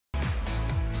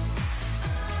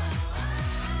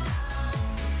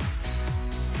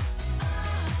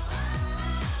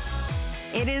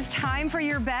It is time for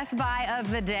your best buy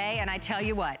of the day, and I tell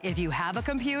you what, if you have a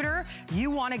computer, you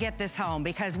want to get this home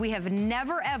because we have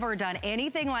never ever done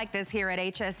anything like this here at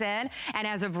HSN, and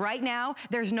as of right now,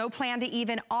 there's no plan to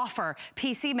even offer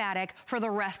PC-Matic for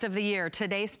the rest of the year,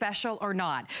 today's special or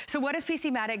not. So what is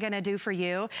PC-Matic going to do for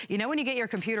you? You know when you get your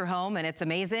computer home and it's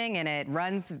amazing and it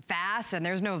runs fast and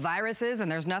there's no viruses and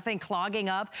there's nothing clogging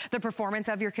up the performance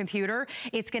of your computer?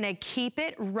 It's going to keep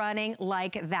it running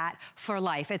like that for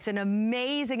life. It's an amazing,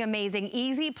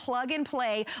 easy plug and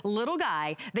play little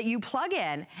guy that you plug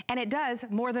in, and it does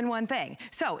more than one thing.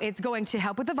 So it's going to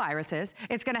help with the viruses.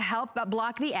 It's going to help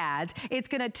block the ads. It's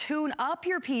going to tune up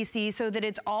your PC so that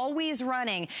it's always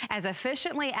running as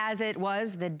efficiently as it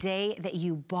was the day that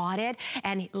you bought it.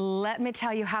 And let me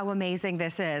tell you how amazing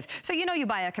this is. So you know you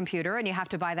buy a computer and you have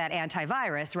to buy that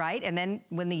antivirus, right? And then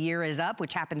when the year is up,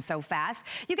 which happens so fast,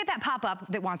 you get that pop-up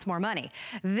that wants more money.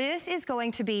 This is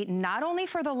going to be not only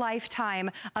for the lifetime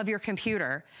of your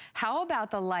computer, how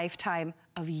about the lifetime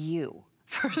of you?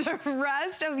 For the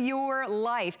rest of your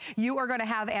life, you are going to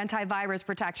have antivirus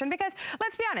protection because,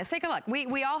 let's be honest, take a look.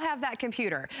 We all have that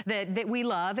computer that we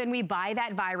love and we buy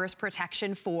that virus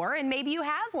protection for, and maybe you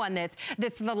have one that's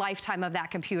the lifetime of that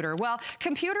computer. Well,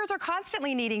 computers are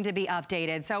constantly needing to be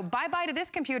updated, so bye-bye to this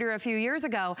computer a few years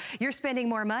ago. You're spending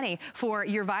more money for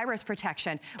your virus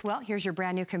protection. Well, here's your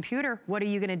brand new computer. What are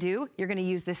you going to do? You're going to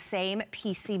use the same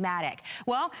PC-Matic.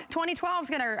 Well,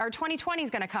 2020 is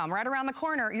going to come right around the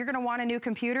corner. You're going to want a new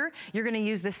computer. You're going to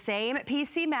use the same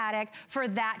PC-Matic for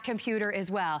that computer as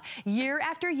well. Year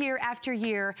after year after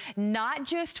year, not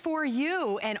just for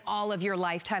you and all of your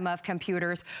lifetime of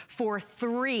computers, for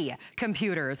 3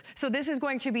 computers. So this is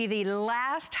going to be the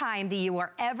last time that you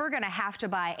are ever going to have to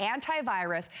buy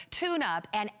antivirus, tune-up,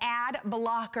 and ad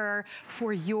blocker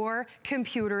for your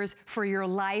computers for your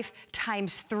life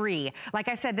times 3. Like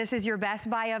I said, this is your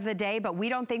best buy of the day, but we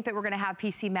don't think that we're going to have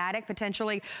PC-Matic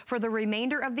potentially for the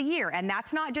remainder of the year. And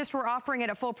that's not just we're offering it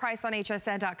at full price on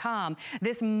hsn.com.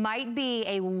 This might be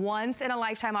a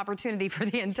once-in-a-lifetime opportunity for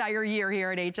the entire year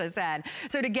here at HSN.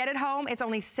 So to get it home, it's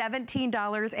only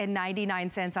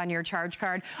 $17.99 on your charge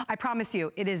card. I promise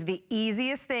you, it is the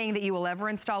easiest thing that you will ever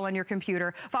install on your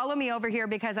computer. Follow me over here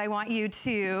because I want you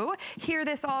to hear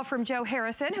this all from Joe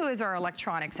Harrison, who is our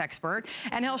electronics expert,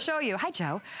 and he'll show you. Hi,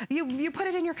 Joe. You put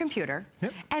it in your computer,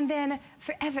 yep. And then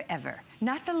forever,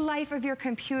 not the life of your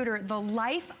computer, the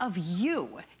life of you.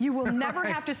 You will never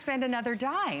have to spend another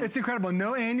dime. It's incredible.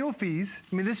 No annual fees.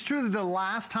 I mean, this is truly the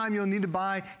last time you'll need to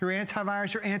buy your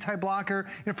antivirus, your anti-blocker,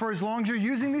 and for as long as you're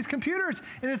using these computers.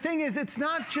 And the thing is, it's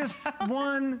not just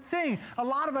one thing. A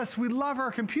lot of us, we love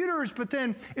our computers, but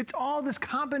then it's all this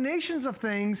combinations of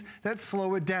things that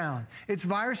slow it down. It's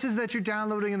viruses that you're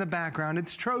downloading in the background.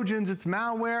 It's Trojans, it's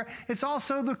malware. It's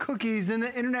also the cookies and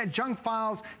the internet junk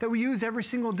files that we use every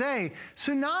single day.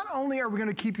 So not only are we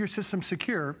going to keep your system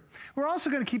secure, we're also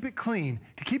going to keep it clean,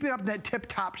 to keep it up in that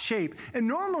tip-top shape. And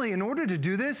normally, in order to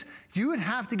do this, you would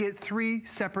have to get 3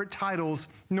 separate titles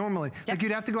normally. Yep. Like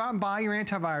you'd have to go out and buy your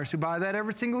antivirus. You buy that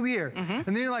every single year. And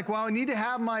then you're like, well, I need to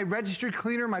have my registry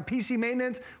cleaner, my PC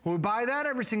maintenance. Well, we buy that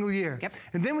every single year. Yep.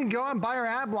 And then we go out and buy our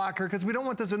ad blocker because we don't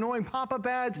want those annoying pop-up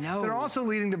ads that are also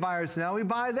leading to viruses. Now we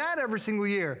buy that every single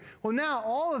year. Well, now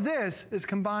all of this is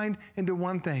combined into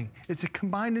one thing. It's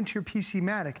combined into your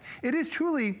PC-Matic. It is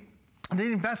truly the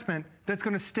investment that's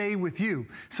going to stay with you.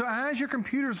 So as your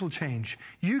computers will change,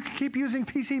 you can keep using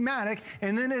PC-Matic,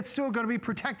 and then it's still going to be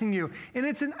protecting you. And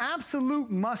it's an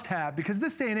absolute must-have because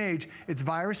this day and age, it's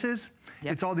viruses,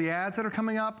 it's all the ads that are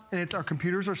coming up, and it's our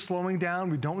computers are slowing down.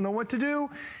 We don't know what to do.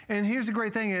 And here's the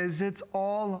great thing is it's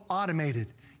all automated.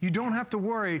 You don't have to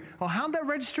worry, oh, how'd that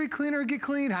registry cleaner get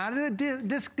cleaned? How did it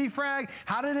disk defrag?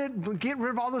 How did it get rid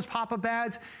of all those pop-up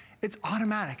ads? It's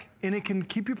automatic, and it can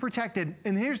keep you protected.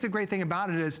 And here's the great thing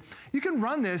about it is, you can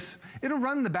run this, it'll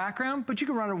run in the background, but you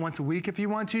can run it once a week if you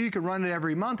want to. You can run it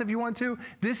every month if you want to.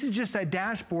 This is just that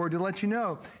dashboard to let you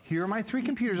know, here are my 3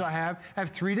 computers I have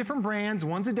 3 different brands.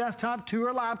 One's a desktop, 2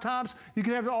 are laptops. You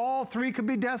can have all 3 could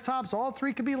be desktops, all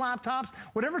 3 could be laptops.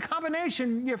 Whatever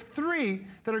combination, you have 3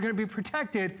 that are gonna be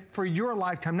protected for your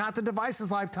lifetime, not the device's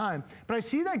lifetime. But I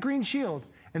see that green shield.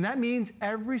 And that means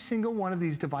every single one of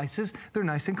these devices, they're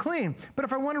nice and clean. But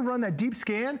if I want to run that deep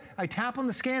scan, I tap on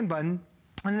the scan button,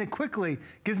 And then it quickly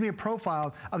gives me a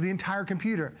profile of the entire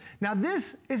computer. Now,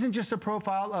 this isn't just a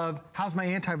profile of how's my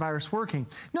antivirus working.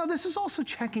 No, this is also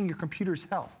checking your computer's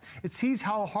health. It sees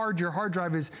how hard your hard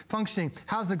drive is functioning,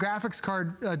 how's the graphics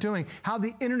card doing, how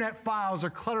the internet files are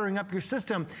cluttering up your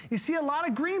system. You see a lot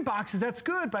of green boxes, that's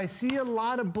good, but I see a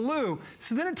lot of blue.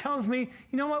 So then it tells me,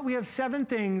 you know what, we have 7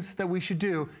 things that we should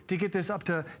do to get this up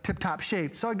to tip-top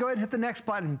shape. So I go ahead and hit the next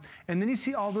button, and then you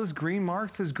see all those green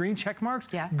marks, those green check marks.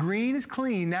 Yeah. Green is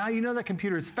clean. Now you know that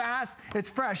computer is fast, it's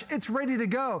fresh, it's ready to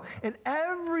go. And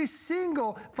every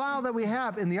single file that we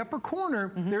have in the upper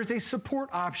corner, there's a support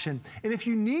option. And if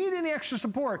you need any extra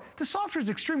support, the software is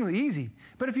extremely easy.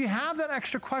 But if you have that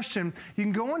extra question, you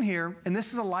can go in here, and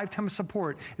this is a lifetime of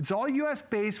support. It's all US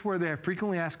based, where they have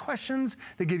frequently asked questions.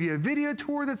 They give you a video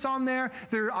tour that's on there.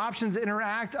 There are options to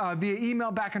interact via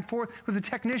email back and forth with the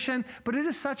technician. But it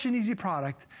is such an easy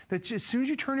product that as soon as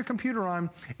you turn your computer on,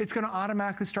 it's going to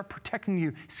automatically start protecting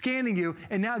you, scanning you,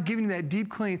 and now giving you that deep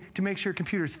clean to make sure your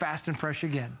computer is fast and fresh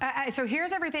again. So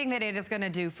here's everything that it is going to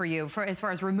do for you as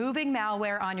far as removing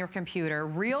malware on your computer,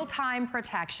 real-time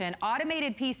protection,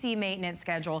 automated PC maintenance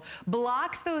schedule,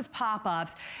 blocks those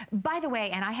pop-ups. By the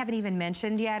way, and I haven't even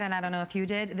mentioned yet, and I don't know if you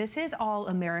did, this is all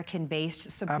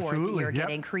American-based support that you're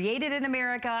getting, created in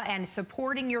America and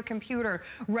supporting your computer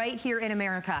right here in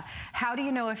America. How do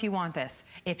you know if you want this?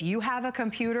 If you have a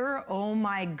computer, oh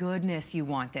my goodness, you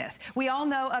want this. We all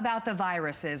know about the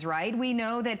viruses, right? We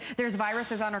know that there's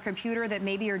viruses on our computer that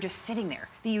maybe are just sitting there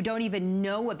that you don't even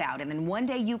know about. And then one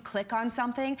day you click on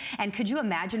something, and could you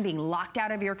imagine being locked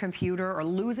out of your computer or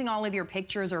losing all of your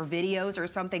pictures or videos or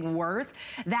something worse?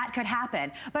 That could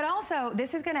happen. But also,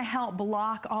 this is going to help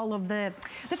block all of the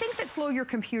things that slow your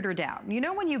computer down. You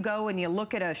know when you go and you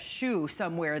look at a shoe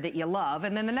somewhere that you love,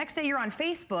 and then the next day you're on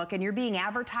Facebook and you're being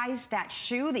advertised that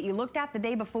shoe that you looked at the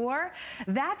day before?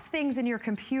 That's things in your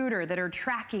computer that are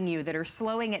tracking you, that are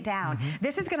slowing it down.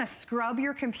 This is going to scrub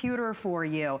your computer for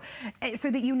you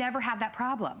so that you never have that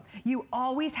problem. You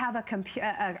always have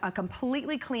a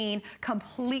completely clean,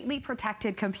 completely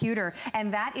protected computer.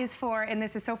 And that is for, and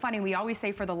this is so funny, we always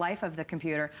say for the life of the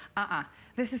computer.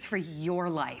 This is for your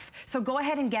life. So go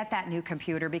ahead and get that new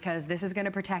computer, because this is going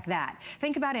to protect that.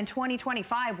 Think about in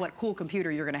 2025 what cool computer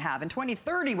you're going to have. In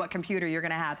 2030 what computer you're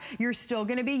going to have. You're still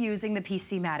going to be using the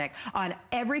PCmatic on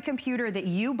every computer that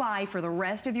you buy for the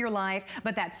rest of your life,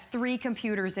 but that's 3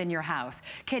 computers in your house.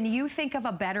 Can you think of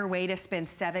a better way to spend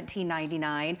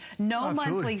 $17.99? No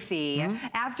monthly fee.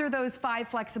 After those 5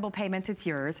 flexible payments, it's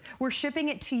yours. We're shipping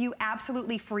it to you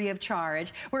absolutely free of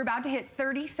charge. We're about to hit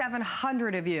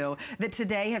 3,700 of you that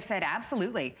today have said,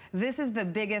 absolutely, this is the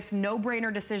biggest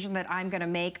no-brainer decision that I'm going to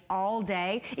make all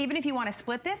day. Even if you want to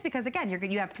split this, because again,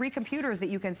 you have 3 computers that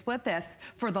you can split this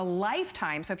for the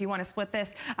lifetime. So if you want to split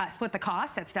this, split the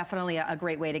cost, that's definitely a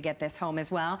great way to get this home as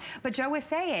well. But Joe was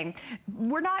saying,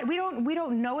 we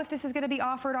don't know if this is going to be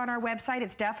offered on our website.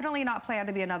 It's definitely not planned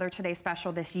to be another Today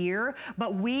Special this year,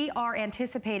 but we are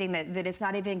anticipating that it's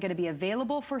not even going to be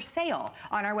available for sale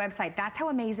on our website. That's how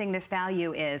amazing this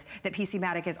value is that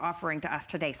PCmatic is offering to us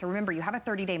today. So remember, you have a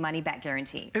 30-day money-back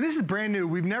guarantee. And this is brand new.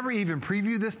 We've never even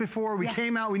previewed this before. We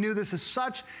came out, we knew this is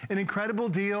such an incredible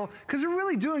deal, because we're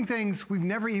really doing things we've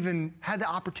never even had the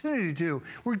opportunity to do.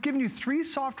 We're giving you 3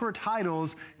 software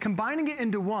titles, combining it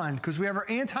into one, because we have our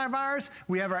antivirus,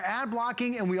 we have our ad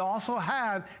blocking, and we also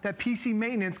have that PC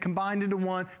maintenance combined into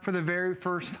one for the very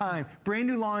first time. Brand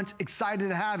new launch, excited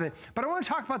to have it. But I want to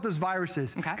talk about those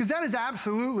viruses, because that is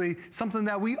absolutely something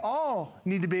that we all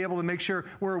need to be able to make sure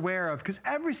we're aware of. Because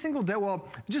every single day, well,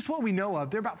 just what we know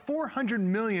of, there are about 400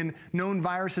 million known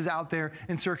viruses out there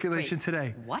in circulation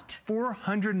today. What?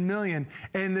 400 million.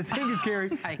 And the thing is, Gary,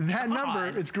 that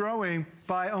number is growing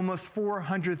by almost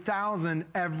 400,000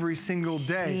 every single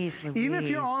day. Even if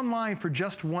you're online for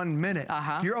just 1 minute,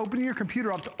 you're opening your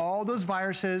computer up to all those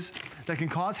viruses that can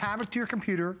cause havoc to your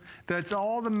computer. That's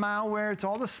all the malware, it's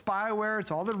all the spyware,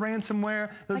 it's all the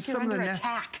ransomware. It's like you're under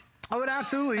attack. Oh, it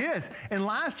absolutely is. And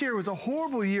last year was a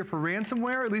horrible year for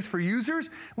ransomware, at least for users.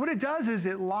 What it does is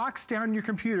it locks down your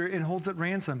computer and holds it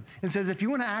ransom. It says if you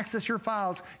want to access your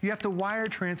files, you have to wire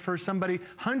transfer somebody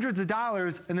hundreds of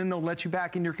dollars, and then they'll let you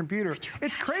back in your computer.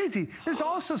 It's crazy. There's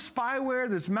also spyware,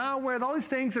 there's malware, all these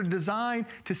things that are designed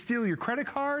to steal your credit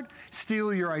card,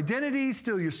 steal your identity,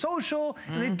 steal your social,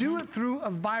 and they do it through a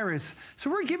virus. So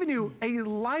we're giving you a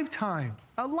lifetime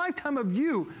a lifetime of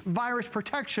you virus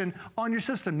protection on your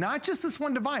system, not just this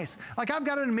one device. Like I've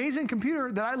got an amazing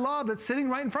computer that I love that's sitting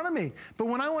right in front of me. But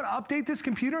when I want to update this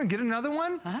computer and get another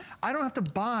one, I don't have to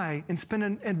buy and spend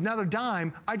another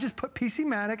dime. I just put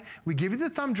PCmatic, we give you the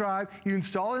thumb drive, you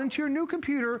install it into your new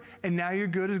computer, and now you're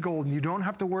good as gold. And you don't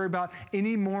have to worry about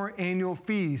any more annual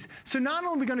fees. So not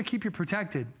only are we going to keep you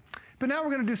protected, but now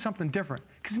we're going to do something different.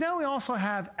 Because now we also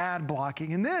have ad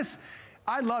blocking. And this,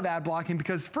 I love ad blocking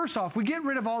because first off, we get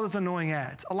rid of all those annoying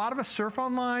ads. A lot of us surf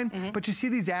online, but you see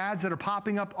these ads that are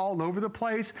popping up all over the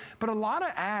place. But a lot of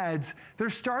ads,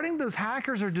 those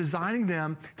hackers are designing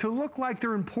them to look like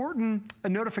they're important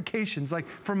notifications, like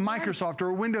from Microsoft or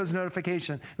a Windows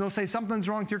notification. And they'll say something's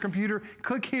wrong with your computer,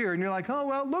 click here. And you're like, oh,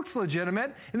 well, it looks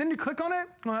legitimate. And then you click on it,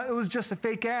 well, it was just a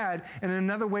fake ad and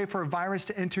another way for a virus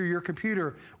to enter your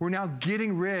computer. We're now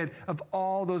getting rid of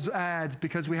all those ads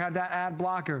because we have that ad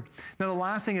blocker. Now, the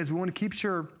last thing is we want to keep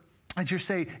your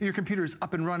computer is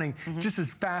up and running just as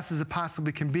fast as it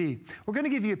possibly can be. We're going to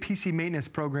give you a PC maintenance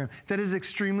program that is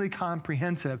extremely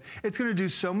comprehensive. It's going to do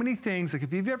so many things. Like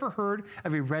if you've ever heard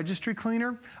of a registry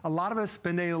cleaner, a lot of us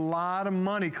spend a lot of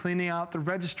money cleaning out the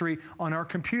registry on our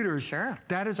computers. Sure.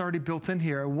 That is already built in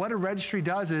here. What a registry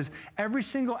does is every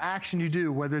single action you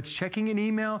do, whether it's checking an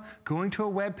email, going to a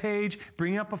web page,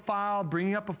 bringing up a file,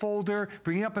 bringing up a folder,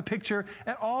 bringing up a picture,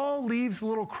 it all leaves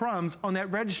little crumbs on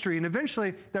that registry. And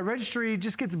eventually that registry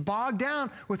just gets bogged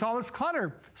down with all this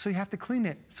clutter. So you have to clean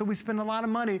it. So we spend a lot of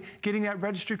money getting that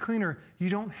registry cleaner. You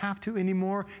don't have to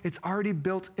anymore. It's already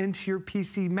built into your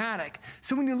PCmatic.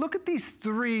 So when you look at these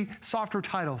 3 software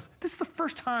titles, this is the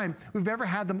first time we've ever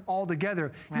had them all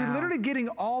together. Wow. You're literally getting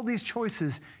all these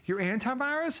choices, your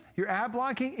antivirus, your ad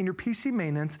blocking, and your PC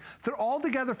maintenance. They're all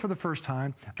together for the first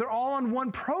time. They're all on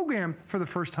one program for the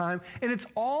first time, and it's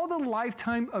all the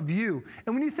lifetime of you.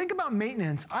 And when you think about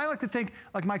maintenance, I like to think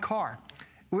like my car.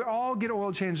 We all get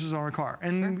oil changes on our car.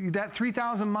 And that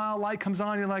 3,000-mile light comes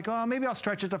on, you're like, oh, maybe I'll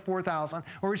stretch it to 4,000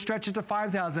 or we stretch it to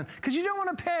 5,000 because you don't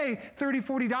want to pay $30,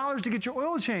 $40 to get your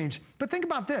oil change. But think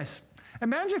about this.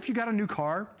 Imagine if you got a new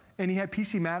car and you had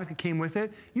PCmatic that came with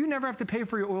it, you never have to pay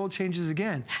for your oil changes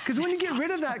again. Because when you get rid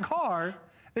of that car,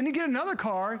 then you get another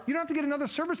car, you don't have to get another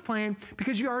service plan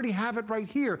because you already have it right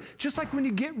here. Just like when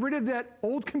you get rid of that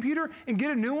old computer and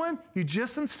get a new one, you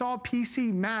just install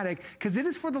PCmatic because it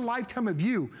is for the lifetime of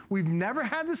you. We've never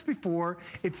had this before.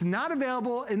 It's not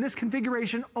available in this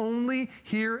configuration only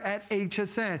here at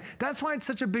HSN. That's why it's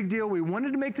such a big deal. We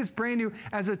wanted to make this brand new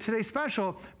as a Today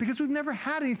Special because we've never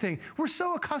had anything. We're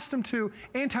so accustomed to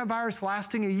antivirus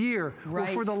lasting a year or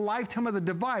for the lifetime of the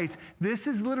device. This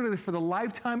is literally for the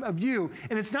lifetime of you.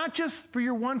 And it's not just for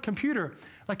your one computer.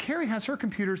 Like Carrie has her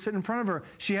computer sitting in front of her.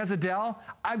 She has a Dell.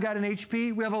 I've got an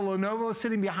HP. We have a Lenovo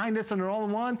sitting behind us and they're all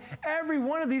in one. Every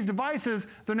one of these devices,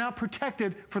 they're now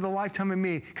protected for the lifetime of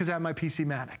me because I have my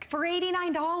PCmatic. For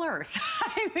 $89.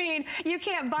 I mean, you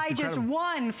can't buy just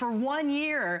one for 1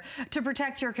 year to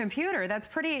protect your computer. That's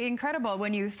pretty incredible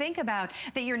when you think about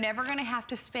that you're never going to have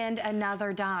to spend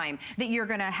another dime, that you're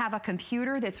going to have a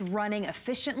computer that's running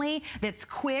efficiently, that's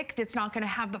quick, that's not going to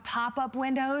have the pop-up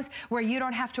windows where you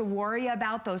don't have to worry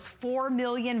about those 4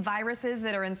 million viruses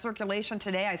that are in circulation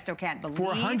today. I still can't believe.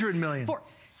 400 million.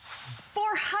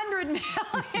 400 million.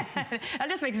 That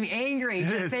just makes me angry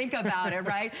to think about it,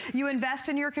 right? You invest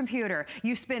in your computer.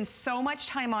 You spend so much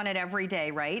time on it every day,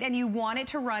 right? And you want it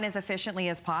to run as efficiently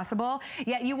as possible,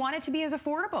 yet you want it to be as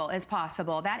affordable as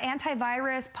possible. That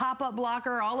antivirus, pop-up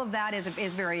blocker, all of that is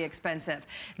very expensive.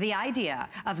 The idea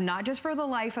of not just for the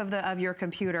life of your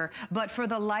computer, but for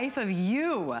the life of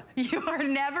you, you are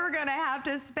never gonna have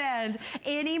to spend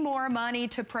any more money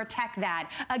to protect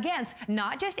that against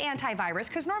not just antivirus,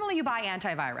 because normally you buy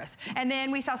antivirus, and then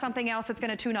we saw something else that's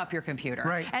going to tune up your computer.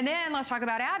 Right. And then let's talk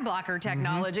about ad blocker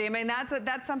technology. I mean, that's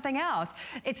something else.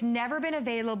 It's never been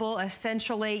available.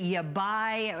 Essentially, you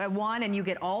buy one and you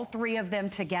get all 3 of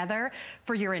them together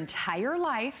for your entire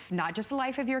life, not just the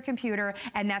life of your computer,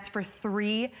 and that's for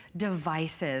 3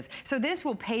 devices. So this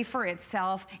will pay for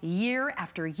itself year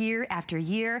after year after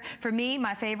year. For me,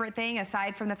 my favorite thing,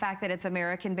 aside from the fact that it's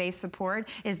American-based support,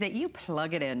 is that you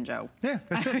plug it in, Joe. Yeah,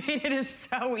 that's it. I mean, it is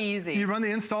so easy. You run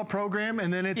the install program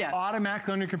and then it's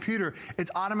automatically on your computer. It's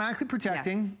automatically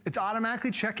protecting. It's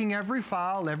automatically checking every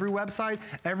file, every website,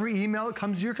 every email that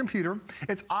comes to your computer.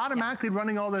 It's automatically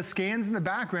running all the scans in the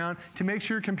background to make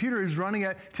sure your computer is running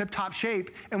at tip-top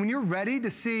shape. And when you're ready to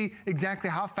see exactly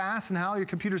how fast and how your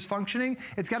computer's functioning,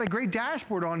 it's got a great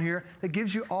dashboard on here that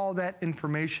gives you all that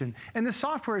information. And the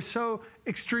software is so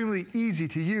extremely easy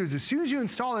to use. As soon as you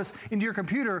install this into your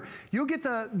computer, you'll get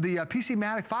the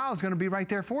PCmatic file is going to be right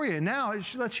there for for you. Now it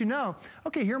lets you know,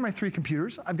 okay, here are my 3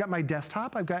 computers. I've got my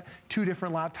desktop. I've got 2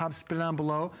 different laptops split down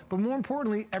below. But more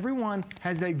importantly, everyone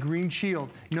has that green shield,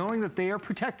 knowing that they are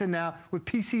protected now with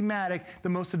PCmatic, the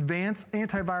most advanced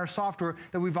antivirus software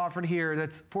that we've offered here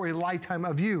that's for a lifetime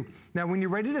of you. Now, when you're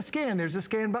ready to scan, there's a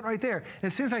scan button right there. And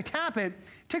as soon as I tap it,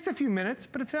 it takes a few minutes,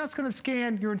 but it's now going to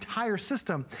scan your entire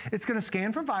system. It's going to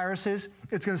scan for viruses.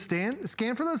 It's going to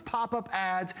scan for those pop-up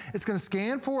ads. It's going to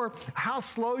scan for how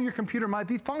slow your computer might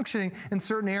be functioning in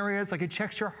certain areas, like it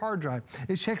checks your hard drive.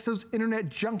 It checks those internet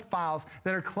junk files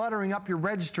that are cluttering up your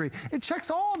registry. It checks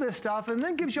all this stuff and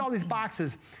then gives you all these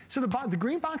boxes. So the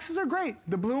green boxes are great.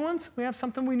 The blue ones, we have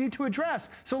something we need to address.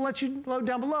 So it lets you load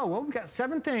down below. Well, we've got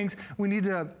 7 things we need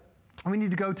to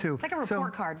go to. It's like a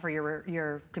report card for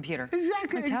your computer.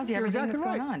 Exactly. It tells you everything that's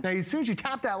going on. Now, as soon as you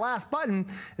tap that last button,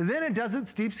 then it does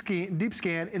its deep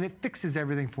scan, and it fixes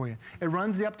everything for you. It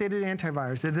runs the updated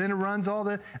antivirus, and then it runs all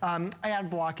the ad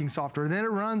blocking software. Then it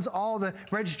runs all the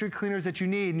registry cleaners that you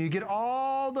need, and you get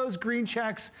all those green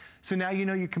checks. So now you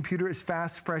know your computer is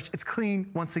fast, fresh, it's clean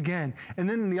once again. And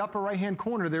then in the upper right-hand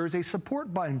corner, there is a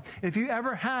support button. If you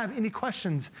ever have any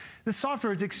questions, the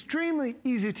software is extremely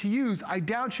easy to use. I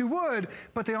doubt you would,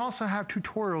 but they also have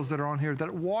tutorials that are on here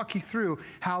that walk you through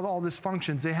how all this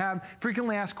functions. They have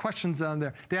frequently asked questions on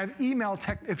there. They have email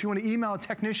if you want to email a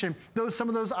technician, some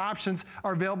of those options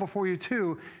are available for you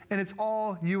too. And it's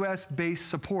all US-based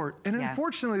support. And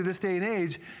unfortunately, this day and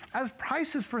age, as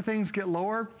prices for things get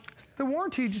lower, the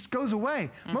warranty just goes away.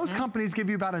 Most companies give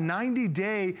you about a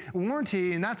 90-day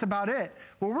warranty, and that's about it.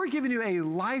 Well, we're giving you a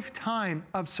lifetime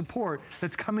of support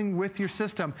that's coming with your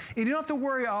system. And you don't have to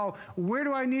worry, oh, where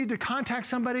do I need to contact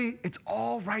somebody? It's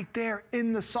all right there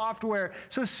in the software.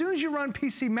 So as soon as you run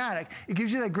PCmatic, it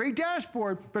gives you that great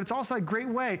dashboard, but it's also a great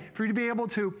way for you to be able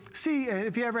to see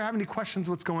if you ever have any questions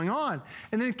what's going on.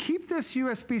 And then keep this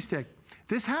USB stick.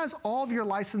 This has all of your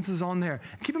licenses on there.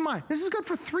 Keep in mind, this is good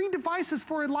for 3 devices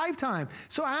for a lifetime.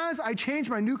 So as I change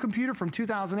my new computer from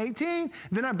 2018,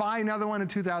 then I buy another one in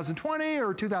 2020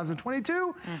 or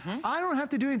 2022, I don't have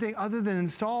to do anything other than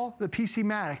install the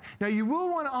PCmatic. Now, you will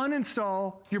want to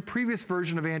uninstall your previous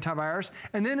version of antivirus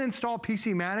and then install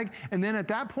PCmatic, and then at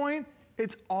that point,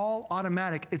 it's all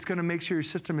automatic. It's going to make sure your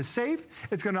system is safe.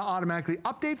 It's going to automatically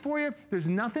update for you. There's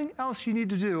nothing else you need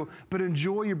to do but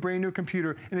enjoy your brand new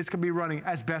computer, and it's going to be running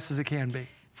as best as it can be.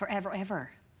 Forever,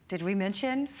 ever. Did we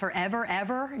mention forever,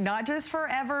 ever? Not just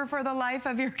forever for the life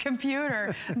of your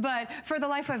computer, but for the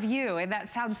life of you. And that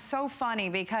sounds so funny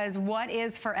because what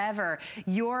is forever?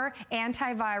 Your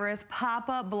antivirus,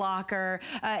 pop-up blocker,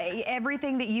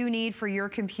 everything that you need for your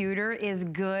computer is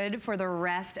good for the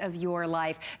rest of your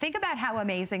life. Think about how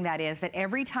amazing that is, that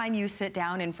every time you sit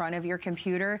down in front of your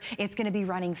computer, it's gonna be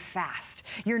running fast.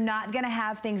 You're not gonna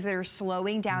have things that are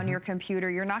slowing down your computer.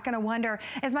 You're not gonna wonder,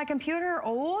 is my computer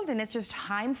old and it's just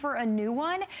time for a new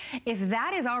one? If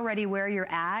that is already where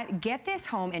you're at, get this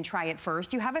home and try it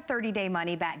first. You have a 30-day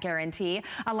money-back guarantee.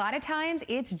 A lot of times,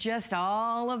 it's just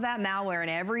all of that malware and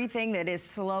everything that is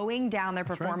slowing down the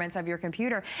performance of your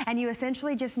computer, and you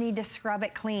essentially just need to scrub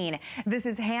it clean. This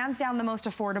is hands down the most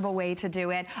affordable way to do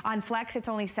it. On Flex, it's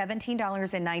only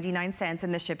 $17.99,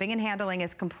 and the shipping and handling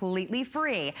is completely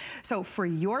free. So for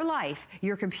your life,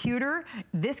 your computer,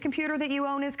 this computer that you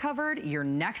own is covered, your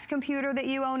next computer that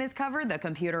you own is covered, the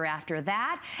computer after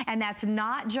that, and that's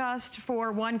not just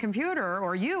for one computer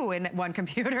or you in one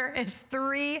computer. It's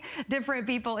 3 different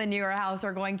people in your house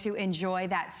are going to enjoy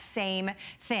that same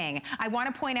thing. I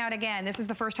want to point out again, this is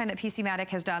the first time that PCmatic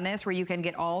has done this, where you can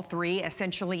get all 3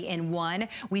 essentially in one.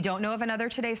 We don't know of another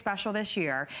Today Special this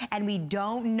year, and we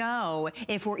don't know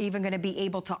if we're even going to be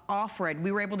able to offer it.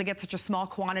 We were able to get such a small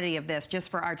quantity of this just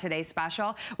for our Today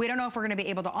Special. We don't know if we're going to be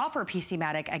able to offer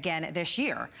PCmatic again this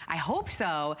year. I hope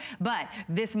so, but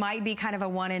this might be kind of a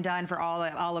one and done for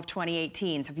all of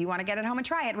 2018. So if you want to get it home and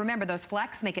try it, remember those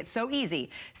Flex make it so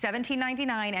easy. $17.99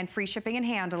 and free shipping and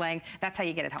handling. That's how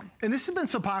you get it home. And this has been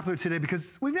so popular today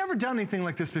because we've never done anything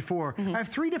like this before. I have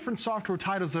 3 different software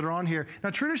titles that are on here. Now,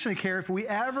 traditionally, Kara, if we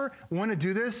ever want to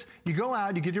do this, you go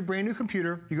out, you get your brand new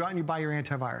computer, you go out and you buy your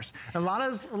antivirus. And a lot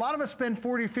of us spend $40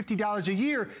 or $50 a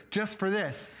year just for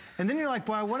this. And then you're like,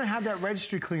 well, I want to have that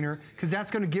registry cleaner because that's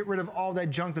going to get rid of all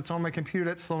that junk that's on my computer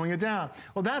that's slowing it down.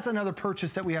 Well, that's another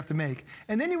purchase that we have to make.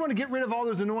 And then you want to get rid of all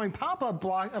those annoying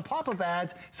pop-up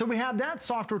ads, so we have that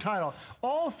software title.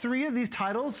 All 3 of these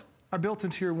titles are built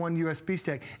into your one USB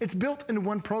stick. It's built into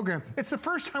one program. It's the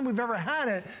first time we've ever had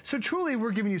it, so truly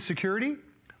we're giving you security,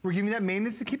 we're giving you that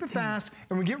maintenance to keep it fast,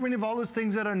 and we're getting rid of all those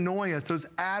things that annoy us, those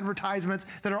advertisements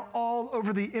that are all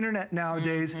over the internet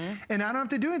nowadays. And I don't have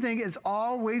to do anything, it's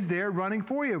always there running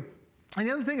for you. And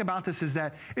the other thing about this is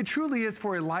that it truly is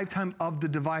for a lifetime of the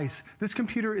device. This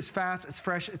computer is fast, it's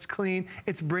fresh, it's clean,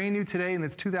 it's brand new today, and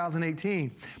it's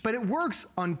 2018. But it works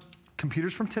on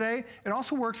computers from today. It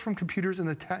also works from computers in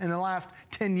the last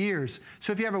 10 years.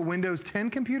 So if you have a Windows 10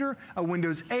 computer, a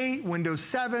Windows 8, Windows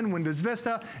 7, Windows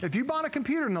Vista, if you bought a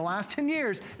computer in the last 10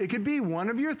 years, it could be one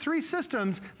of your 3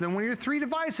 systems, then one of your 3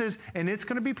 devices, and it's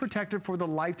going to be protected for the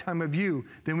lifetime of you.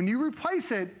 Then when you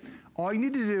replace it, all you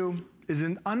need to do is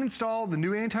uninstall the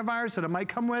new antivirus that it might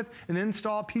come with and then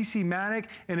install PCmatic,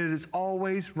 and it is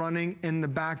always running in the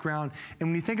background. And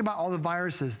when you think about all the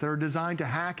viruses that are designed to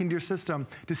hack into your system,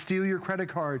 to steal your credit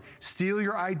card, steal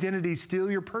your identity,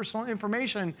 steal your personal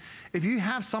information, if you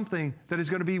have something that is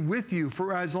going to be with you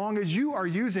for as long as you are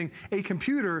using a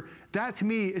computer, that to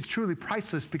me is truly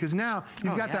priceless, because now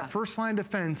you've got that first line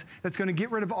defense that's going to get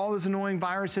rid of all those annoying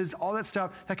viruses, all that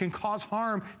stuff that can cause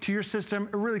harm to your system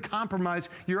or really compromise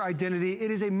your identity.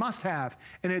 It is a must-have,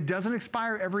 and it doesn't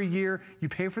expire every year. You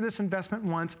pay for this investment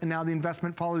once, and now the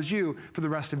investment follows you for the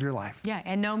rest of your life. Yeah,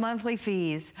 and no monthly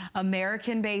fees,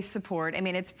 American-based support. I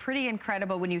mean, it's pretty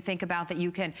incredible when you think about that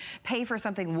you can pay for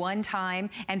something one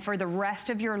time and for the rest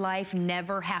of your life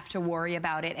never have to worry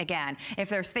about it again. If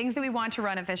there's things that we want to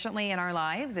run efficiently in our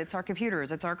lives, it's our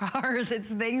computers, it's our cars, it's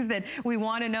things that we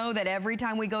want to know that every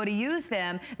time we go to use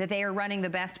them, that they are running the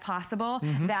best possible.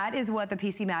 That is what the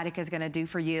PCmatic is going to do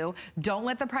for you. Don't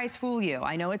let the price fool you.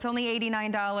 I know it's only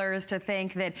 $89 to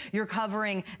think that you're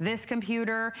covering this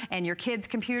computer and your kid's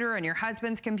computer and your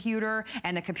husband's computer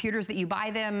and the computers that you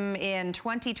buy them in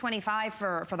 2025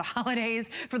 for the holidays,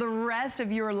 for the rest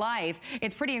of your life.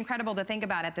 It's pretty incredible to think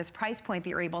about at this price point that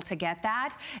you're able to get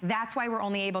that. That's why we're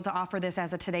only able to offer this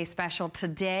as a Today Special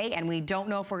today, and we don't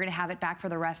know if we're going to have it back for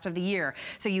the rest of the year.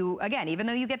 So you, again, even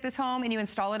though you get this home and you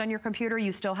install it on your computer,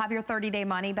 you still have your 30-day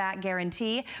money-back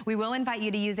guarantee. We will invite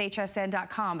you to use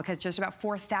HSN.com because just about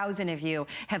 4,000 of you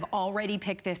have already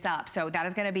picked this up. So that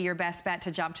is going to be your best bet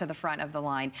to jump to the front of the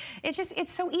line. It's just,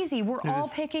 it's so easy. We're all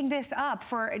picking this up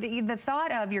for the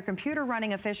thought of your computer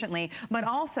running efficiently, but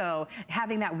also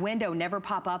having that window never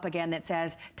pop up again that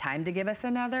says, time to give us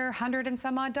another $100 and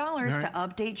some odd to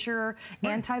update your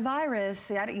antivirus.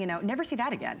 You know, never see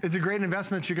that again. It's a great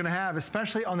investment you're going to have,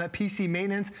 especially on that PC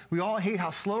maintenance. We all hate how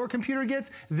slow a computer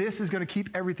gets. This is going to keep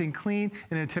everything clean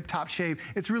and in tip-top shape.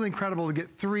 It's really incredible to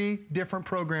get 3 different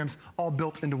programs all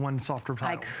built into one software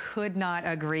title. I could not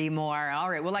agree more. All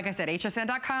right, well, like I said,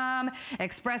 hsn.com,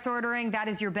 express ordering, that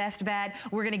is your best bet.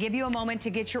 We're going to give you a moment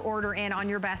to get your order in on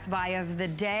your best buy of the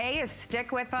day.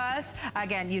 Stick with us.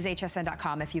 Again, use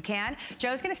hsn.com if you can.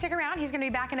 Joe's going to stick around. He's going to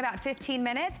be back in about 15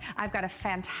 minutes. I've got a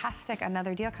fantastic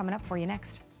another deal coming up for you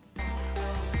next.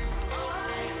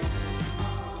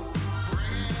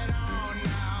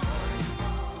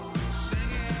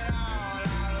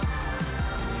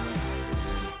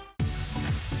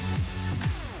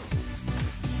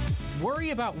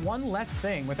 Worry about one less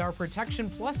thing with our Protection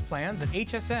Plus plans at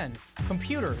HSN.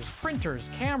 Computers, printers,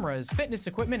 cameras, fitness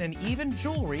equipment, and even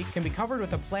jewelry can be covered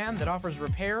with a plan that offers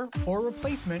repair or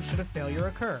replacement should a failure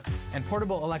occur. And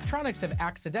portable electronics have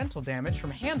accidental damage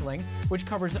from handling, which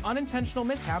covers unintentional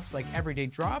mishaps like everyday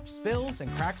drops, spills,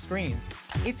 and cracked screens.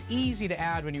 It's easy to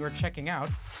add when you are checking out.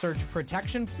 Search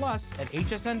Protection Plus at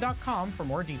hsn.com for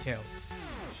more details.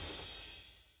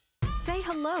 Say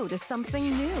hello to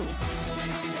something new.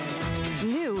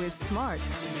 New is smart.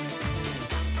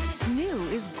 New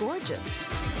is gorgeous.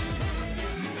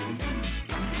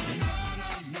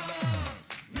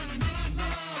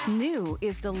 New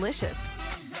is delicious.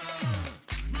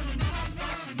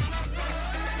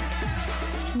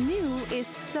 New is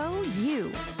so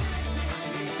you.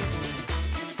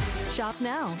 Shop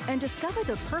now and discover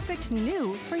the perfect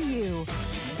new for you.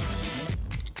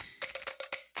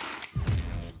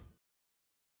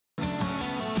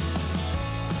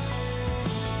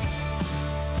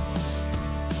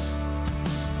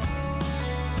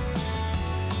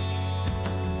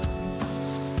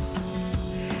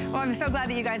 I'm so glad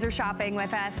that you guys are shopping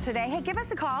with us today. Hey, give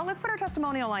us a call. Let's put our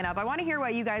testimonial line up. I want to hear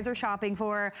what you guys are shopping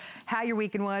for, how your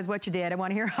weekend was, what you did. I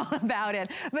want to hear all about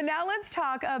it. But now let's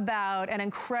talk about an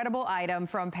incredible item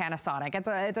from Panasonic. It's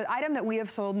an item that we have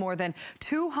sold more than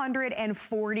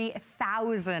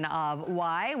 240,000 of.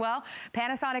 Why? Well,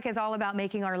 Panasonic is all about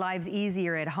making our lives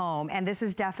easier at home, and this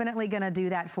is definitely going to do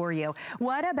that for you.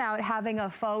 What about having a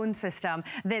phone system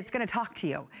that's going to talk to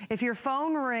you? If your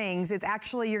phone rings, it's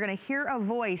actually, you're going to hear a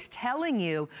voice telling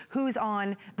you who's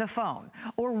on the phone?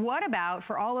 Or what about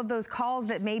for all of those calls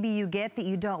that maybe you get that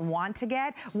you don't want to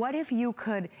get? What if you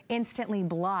could instantly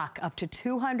block up to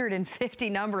 250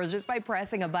 numbers just by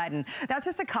pressing a button? That's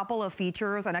just a couple of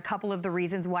features and a couple of the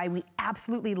reasons why we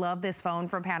absolutely love this phone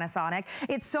from Panasonic.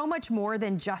 It's so much more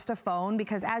than just a phone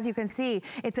because as you can see,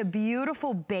 it's a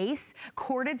beautiful base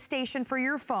corded station for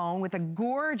your phone with a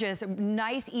gorgeous,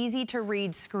 nice, easy to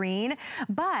read screen.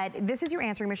 But this is your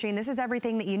answering machine. This is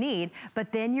everything that you need.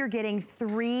 But then you're getting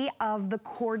 3 of the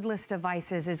cordless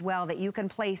devices as well that you can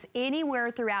place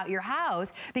anywhere throughout your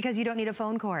house because you don't need a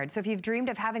phone cord. So if you've dreamed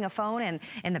of having a phone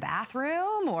in the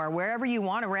bathroom or wherever you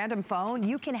want a random phone,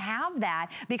 you can have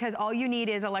that because all you need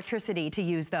is electricity to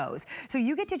use those. So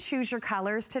you get to choose your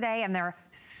colors today and they're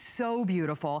so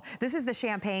beautiful. This is the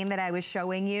champagne that I was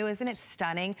showing you. Isn't it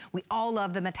stunning? We all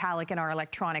love the metallic in our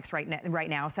electronics right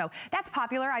now. So that's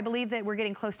popular. I believe that we're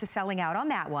getting close to selling out on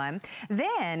that one.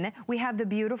 Then we have the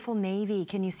beautiful navy.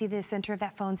 Can you see the center of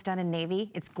that phone's done in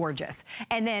navy? It's gorgeous.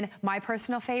 And then my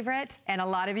personal favorite, and a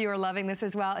lot of you are loving this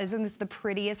as well, isn't this the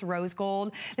prettiest rose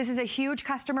gold? This is a huge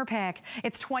customer pick.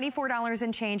 It's $24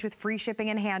 and change with free shipping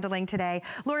and handling today.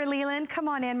 Lori Leland, come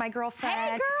on in, my girlfriend.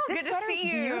 Hey girl, this good to see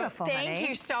you. Beautiful, Thank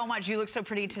you so much. You look so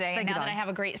pretty today. Thank and you, now that I have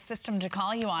a great system to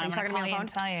call you on, I'm going to call you and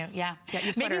tell you. Yeah.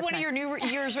 Maybe one of your New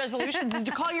Year's resolutions is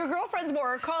to call your girlfriends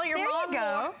more or call your mom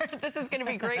more. This is going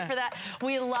to be great for that.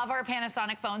 We love our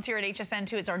Panasonic phones here at HSN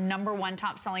too. It's our #1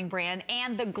 top selling brand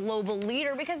and the global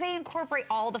leader because they incorporate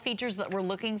all the features that we're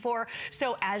looking for.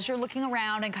 So as you're looking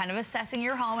around and kind of assessing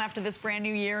your home after this brand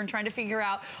new year and trying to figure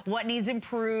out what needs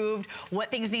improved,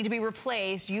 what things need to be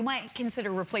replaced, you might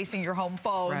consider replacing your home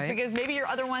phones because maybe your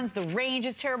other ones, the range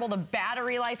is terrible, the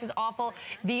battery life is awful.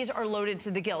 These are loaded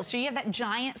to the gills. So you have that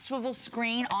giant swivel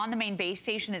screen on the main base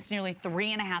station. It's nearly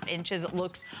 3.5 inches. It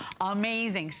looks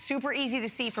amazing. Super easy to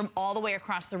see from all the way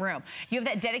across the room. You have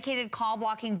that dedicated call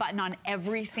blocking button on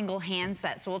every single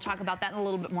handset. So we'll talk about that in a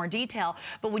little bit more detail.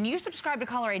 But when you subscribe to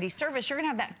Caller ID service, you're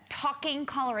going to have that talking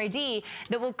caller ID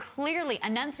that will clearly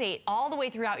enunciate all the way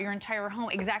throughout your entire home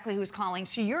exactly who's calling.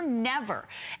 So you're never,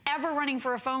 ever running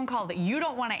for a phone call that you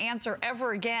don't want to answer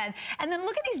ever again. And then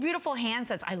look at these beautiful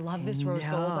handsets. I love this rose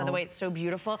gold, by the way. It's so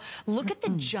beautiful. Look at the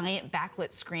giant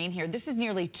backlit screen here. This is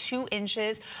nearly 2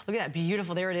 inches. Look at that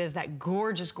beautiful, there it is, that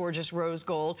gorgeous, gorgeous rose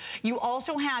gold. You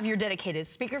also have your dedicated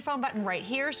speakerphone button right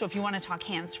here. So if you want to talk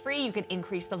hands-free, you can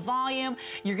increase the volume.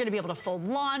 You're going to be able to fold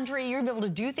laundry. You're going to be able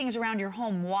to do things around your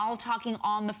home while talking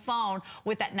on the phone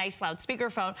with that nice loud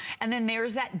speakerphone. And then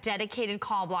there's that dedicated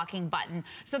call blocking button.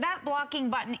 So that blocking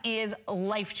button is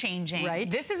life-changing. Right.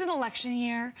 This is an election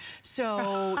year.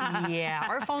 So yeah,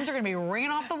 our phones are going to be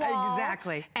ringing off the wall.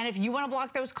 Exactly. And if you want to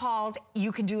block those calls,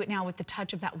 you can do it now with the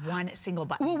touch of that one single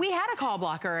button. Well, we had a call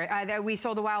blocker that we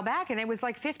sold a while back, and it was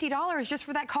like $50 just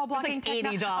for that call blocking. It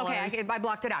was like $80. Okay, I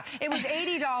blocked it out. It was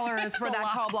 $80 for that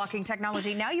call blocking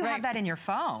technology. Now you have that in your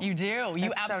phone. You do.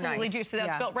 You absolutely do. So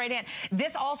that's built right in.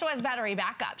 This also has battery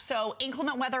backup. So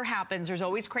inclement weather happens. There's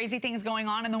always crazy things going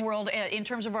on in the world in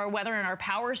terms of our weather and our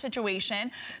power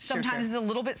situation. Sometimes it's a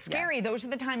little bit scary. Those are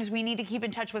the times we need to keep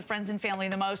in touch with friends and family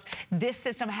the most. This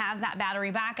system has that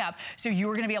battery backup. So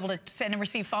you're going to be able to send and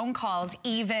receive phone calls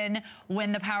even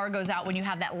when the power goes out when you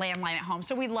have that landline at home.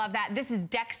 So we love that. This is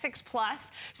Deck 6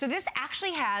 Plus. So this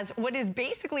actually has what is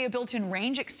basically a built-in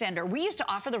range extender. We used to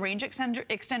offer the range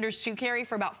extenders to carry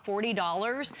for about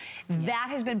 $40. That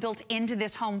has been built into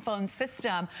this home phone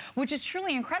system, which is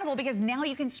truly incredible because now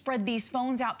you can spread these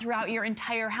phones out throughout your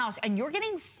entire house and you're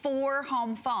getting 4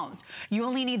 home phones. You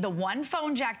only need the 1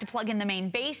 phone jack to plug in the main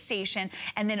base station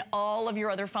and then all of your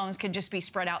other phones can just be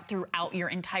spread out throughout your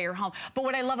entire home. But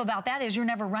what I love about that is you're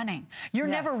never running. You're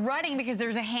never running because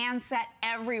there's a handset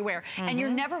everywhere. And you're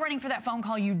never running for that phone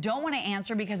call you don't want to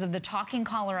answer because of the talking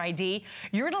caller ID.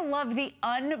 You're going to love the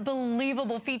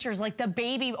unbelievable features like the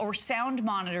baby or sound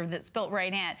monitor that's built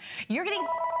right in. You're getting...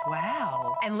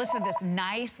 Wow. And listen to this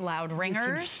nice loud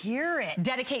ringers. You can hear it.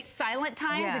 Dedicate silent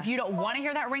times if you don't want to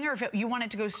hear that ringer, if you want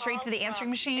it to go straight to the answering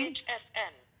machine.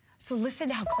 HSN. So listen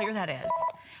to how clear that is.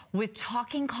 With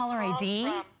talking caller ID,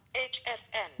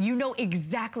 HSN. you know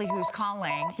exactly who's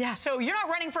calling. Yeah. So you're not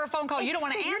running for a phone call you don't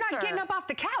want to answer. You're not getting up off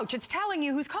the couch. It's telling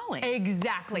you who's calling.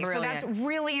 Exactly. Brilliant. So that's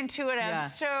really intuitive.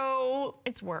 So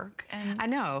it's work. And I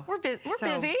know. We're busy.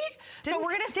 So we're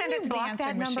going to send it to the answering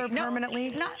that number machine. permanently?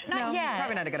 Not yet.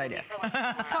 Probably not a good idea.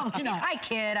 Probably not. I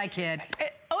kid.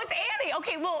 Oh, it's Anna. funny.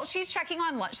 Okay, well, she's checking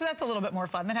on lunch, so that's a little bit more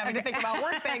fun than having to think about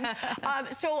work things.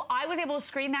 So I was able to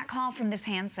screen that call from this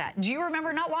handset. Do you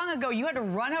remember not long ago, you had to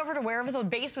run over to wherever the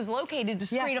base was located to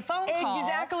screen a phone call?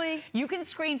 Exactly. You can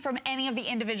screen from any of the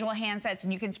individual handsets,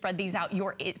 and you can spread these out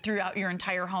throughout your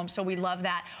entire home, so we love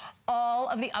that. All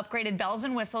of the upgraded bells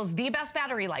and whistles, the best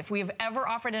battery life we have ever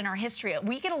offered in our history.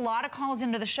 We get a lot of calls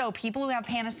into the show, people who have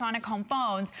Panasonic home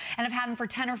phones and have had them for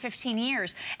 10 or 15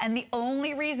 years. And the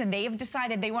only reason they have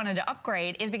decided they wanted to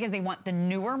upgrade is because they want the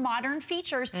newer modern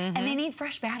features and they need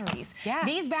fresh batteries. Yeah.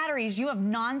 These batteries, you have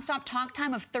nonstop talk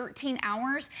time of 13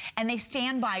 hours and they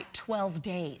stand by 12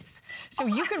 days. So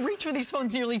you could reach for these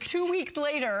phones nearly 2 weeks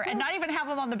later and not even have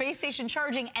them on the base station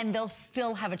charging, and they'll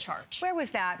still have a charge. Where was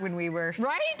that when we were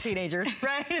teenagers,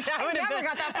 right? I never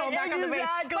got that phone back on the base.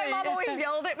 My mom always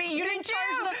yelled at me, you didn't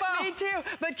charge the phone. Me too.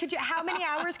 But could you, how many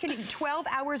hours can you, 12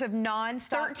 hours of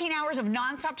nonstop? 13 hours of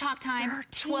nonstop talk time,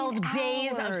 12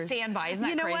 days of standby. Isn't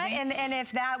that crazy? You know what? And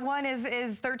if that one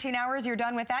is 13 hours, you're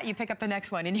done with that, you pick up the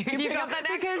next one. And you pick up the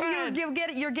next one.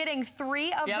 Because you're getting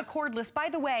 3 of the cordless. By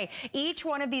the way, each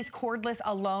one of these cordless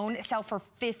alone sell for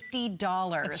 $50.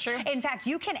 That's true. In fact,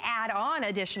 you can add on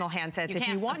additional handsets if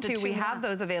you want to. We have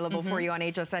those available for you on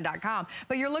hsn.com.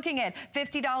 But you're looking at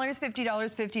 $50, $50,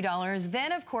 $50.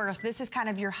 Then, of course, this is kind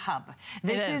of your hub.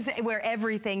 This is where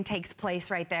everything takes place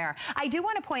right there. I do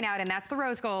want to point out, and that's the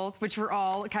rose gold, which we're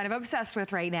all kind of obsessed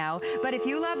with right now. But if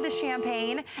you love the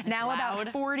champagne, now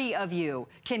about 40 of you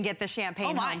can get the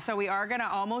champagne home. So we are going to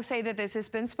almost say that this has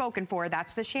been spoken for.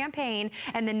 That's the champagne.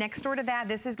 And then next door to that,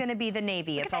 this is going to be the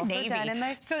navy. It's also done in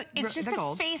the So it's just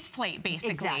the faceplate,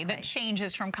 basically, that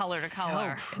changes from color to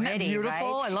color. So pretty, Isn't that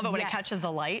beautiful? Right? I love it when it catches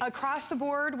the light. Across the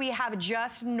board, we have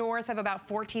just north of about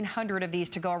 1,400 of these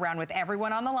to go around with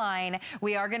everyone on the line.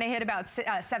 We are going to hit about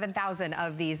 7,000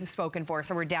 of these spoken for,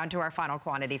 so we're down to our final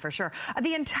quantity for sure.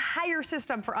 The entire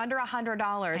system for under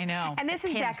 $100. I know. And this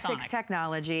is Deck 6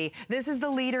 technology. This is the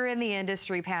leader in the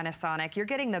industry, Panasonic. You're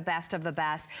getting the best of the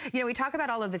best. You know, we talk about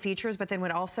all of the features, but then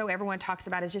what also everyone talks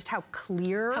about is just how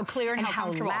clear and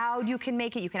how loud you can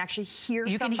make it. You can actually hear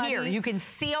somebody. You can hear. You can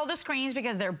see all the screens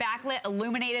because they're backlit,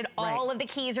 illuminated. All of the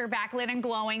keys are backlit and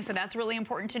glowing, so that's really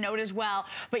important to note as well.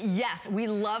 But yes, we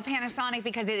love Panasonic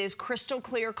because it is crystal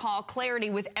clear call clarity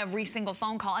with every single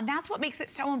phone call, and that's what makes it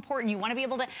so important. You want to be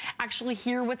able to actually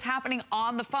hear what's happening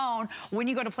on the phone when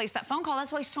you go to place that phone call.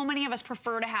 That's why so many of us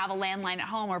prefer to have a landline at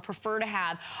home or prefer to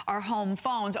have our home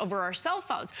phones over our cell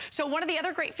phones. So one of the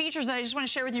other great features that I just want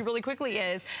to share with you really quickly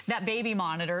is that baby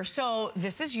monitor. So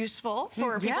this is useful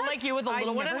for people like you with a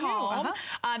little one at home,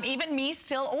 even me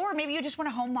still, or maybe you just want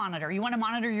a home monitor. You want to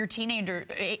monitor your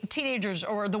teenagers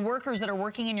or the workers that are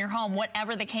working in your home,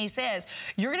 whatever the case is.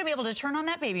 You're going to be able to turn on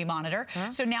that baby monitor.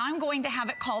 So now I'm going to have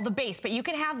it call the base, but you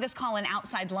could have this call an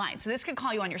outside line. So this could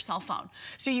call you on your cell phone.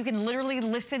 So you can literally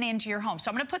listen into your home. So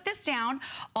I'm going to put this down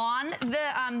on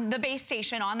the base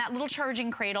station, on that little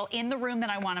charging cradle in the room that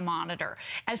I want to monitor.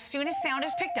 As soon as sound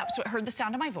is picked up, so it heard the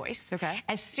sound of my voice.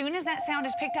 As soon as that sound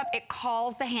is picked up, it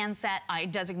calls the handset I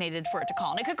designated for it to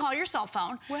call. And it could call your cell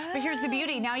phone. But here's the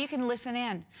beauty. Now you can listen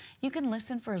in. You can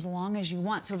listen for as long as you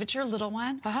want. So if it's your little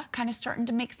one, kind of starting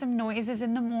to make some noises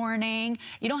in the morning,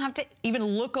 you don't have to even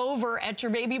look over at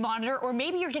your baby monitor, or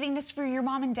maybe you're getting this for your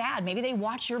mom and dad. Maybe they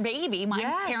watch your baby. My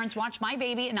parents watch my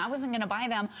baby, and I wasn't going to buy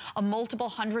them a multiple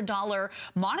 $100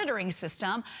 monitoring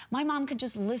system. My mom could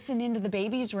just listen into the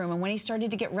baby's room, and when he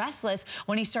started to get restless,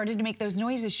 when he started to make those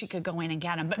noises, she could go in and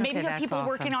get him. But maybe you have people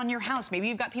working on your house. Maybe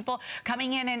you've got people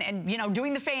coming in and you know,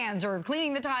 doing the fans or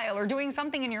cleaning the tile or doing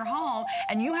something in your home,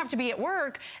 and you have to be at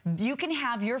work. You can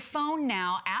have your phone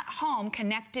now at home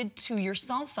connected to your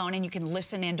cell phone, and you can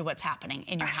listen into what's happening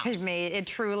in your house. It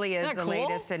truly is the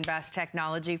latest and best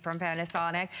technology from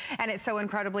Panasonic, and it's so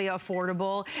incredibly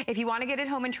affordable. If you want to get it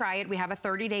home and try it, we have a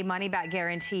 30-day money-back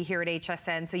guarantee here at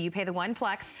HSN. So you pay the one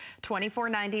flex,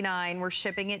 $24.99. We're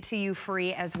shipping it to you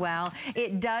free as well.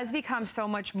 It does become so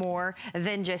much more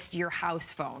than just your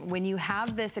house phone. When you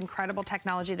have this incredible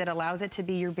technology that allows it to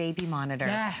be your baby monitor,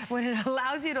 when it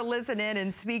allows you to listen in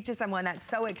and speak to someone, that's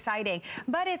so exciting.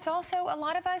 But it's also, a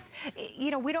lot of us,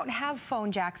 you know, we don't have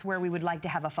phone jacks where we would like to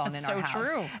have a phone in our house.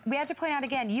 True. We have to point out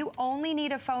again, you only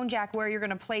need a phone jack where you're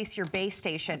going to place your base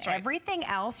station. Everything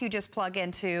else you just plug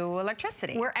into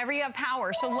electricity. Wherever you have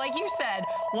power. So like you said,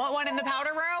 want one in the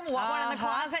powder room, want one in the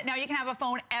closet. Now you can have a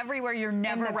phone everywhere. You're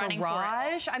never running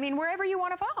garage. for it. I mean, wherever you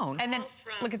want a phone. And then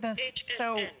look at this.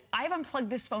 So I've unplugged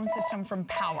this phone system from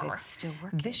power. It's still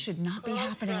working. This should not be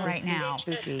happening right now.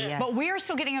 This is spooky, yes. But we are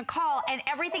still getting a call, and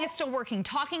everything is still working.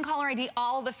 Talking caller ID,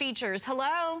 all the features. Hello?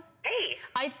 Hello? Hey.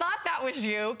 I thought that was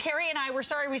you. Carrie and I were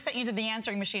sorry we sent you to the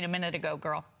answering machine a minute ago,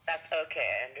 girl. That's okay,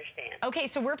 I understand. Okay,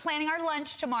 so we're planning our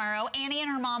lunch tomorrow. Annie and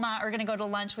her mama are gonna go to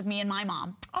lunch with me and my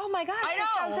mom. Oh my gosh, I know.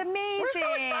 That sounds amazing. We're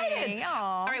so excited. Aww.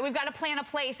 All right, we've got to plan a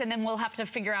place and then we'll have to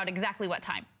figure out exactly what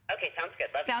time. Okay, sounds good.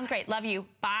 Love Sounds great. Love you.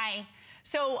 Bye.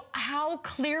 So how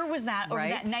clear was that over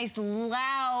that nice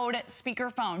loud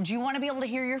speakerphone? Do you want to be able to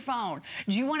hear your phone?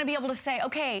 Do you want to be able to say,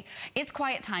 okay, it's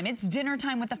quiet time, it's dinner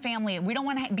time with the family, we don't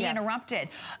want to be interrupted.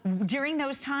 During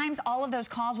those times, all of those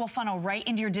calls will funnel right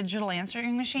into your digital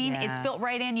answering machine. It's built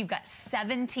right in. You've got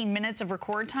 17 minutes of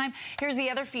record time. Here's the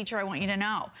other feature I want you to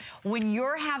know. When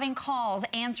you're having calls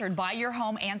answered by your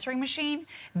home answering machine,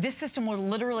 this system will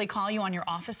literally call you on your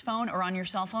office phone or on your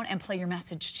cell phone and play your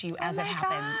message to you as it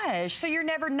happens. Gosh. So you're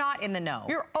never not in the know.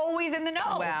 You're always in the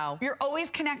know. Wow. You're always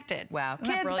connected. Wow.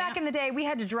 Kids, back in the day, we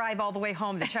had to drive all the way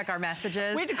home to check our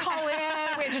messages. We had to call in,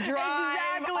 we had to drive.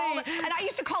 Exactly. And I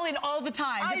used to call in all the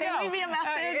time. Did they leave me a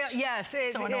message? Yes.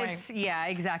 So annoying. Yeah,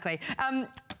 exactly.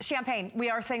 Champagne, we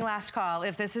are saying last call.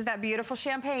 If this is that beautiful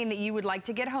champagne that you would like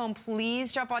to get home,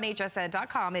 please jump on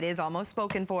hsn.com. It is almost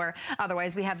spoken for.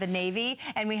 Otherwise, we have the navy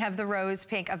and we have the rose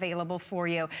pink available for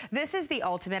you. This is the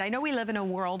ultimate. I know we live in a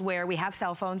world where we have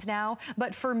cell phones now,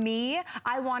 but for me,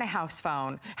 I want a house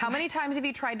phone. How many times have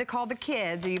you tried to call the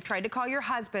kids, or you've tried to call your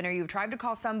husband, or you've tried to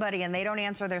call somebody and they don't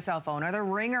answer their cell phone, or the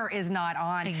ringer is not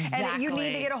on, and you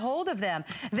need to get a hold of them?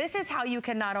 This is how you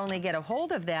can not only get a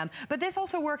hold of them, but this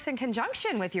also works in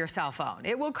conjunction with your cell phone.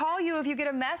 It will call you if you get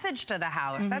a message to the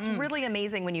house. That's really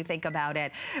amazing when you think about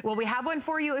it. Well, we have one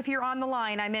for you if you're on the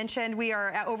line. I mentioned we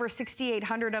are at over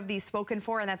 6,800 of these spoken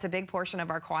for, and that's a big portion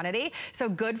of our quantity. So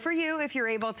good for you if you're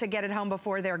able to get it home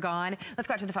before they're gone. Let's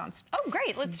go out to the phones. Oh,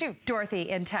 great. Let's do. Dorothy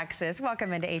in Texas.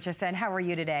 Welcome into HSN. How are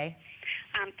you today?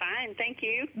 I'm fine, thank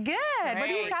you. Good. What are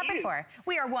you shopping for?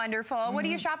 We are wonderful. What are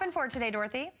you shopping for today,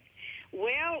 Dorothy?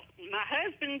 Well, my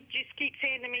husband just keeps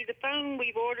handing me the phone.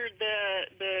 We've ordered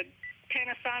the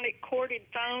Panasonic corded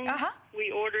phone.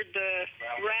 We ordered the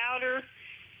router,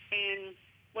 and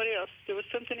what else? There was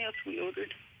something else we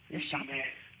ordered. You're shopping.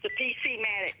 The PC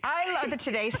Matic. I love the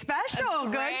Today Special.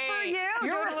 Good for you.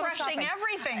 You're refreshing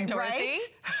everything, Dorothy.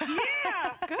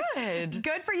 Yeah. Good.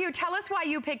 Good for you. Tell us why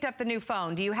you picked up the new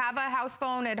phone. Do you have a house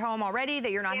phone at home already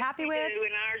that you're not happy with? We do,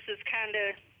 and ours is kind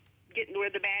of getting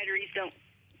where the batteries don't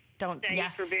stay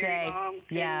for very long.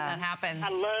 Yeah, that happens.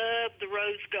 I love the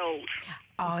rose gold.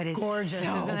 Oh, it is gorgeous,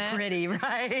 so isn't it? Pretty,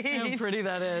 right? How pretty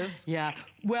that is. Yeah.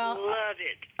 Well, love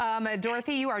it.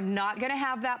 Dorothy, you are not going to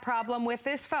have that problem with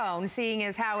this phone, seeing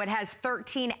as how it has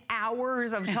 13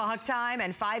 hours of talk time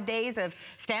and 5 days of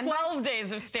standby. 12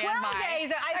 days of standby. 12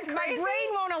 days. My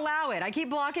brain won't allow it. I keep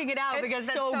blocking it out because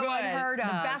that's so unheard of.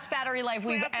 The best battery life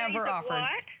we've ever offered.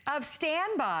 Of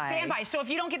standby. Standby. So if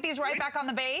you don't get these right back on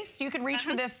the base, you can reach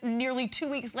for this nearly 2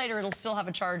 weeks later. It'll still have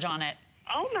a charge on it.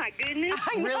 Oh my goodness.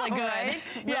 Really good. Right?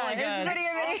 Really good.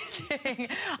 It's pretty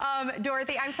amazing.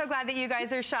 Dorothy, I'm so glad that you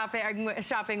guys are shopping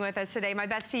with us today. My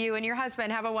best to you and your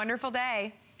husband. Have a wonderful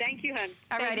day. Thank you, hon.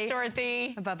 Thanks,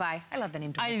 Dorothy. Bye-bye. I love the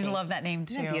name Dorothy. I love that name,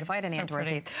 too. Isn't that beautiful? I had an Aunt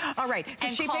Dorothy. All right, so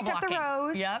and she picked up the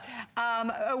rose. Yep.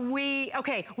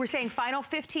 We're saying final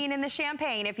 15 in the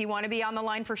champagne. If you want to be on the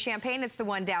line for champagne, it's the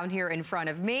one down here in front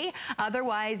of me.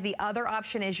 Otherwise, the other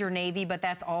option is your navy, but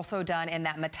that's also done in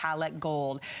that metallic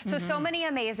gold. So many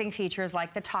amazing features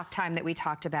like the talk time that we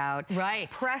talked about.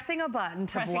 Right. Pressing a button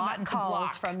to block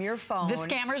calls from your phone. The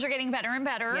scammers are getting better and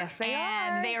better. Yes, they are.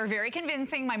 And they are very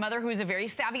convincing. My mother, who is a very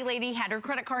savvy lady, had her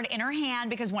credit card in her hand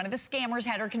because one of the scammers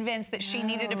had her convinced that she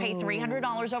needed to pay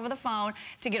 $300 over the phone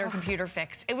to get her computer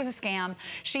fixed. It was a scam.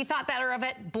 She thought better of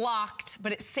it, blocked,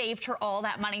 but it saved her all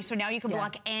that money. So now you can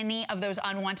block any of those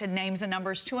unwanted names and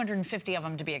numbers, 250 of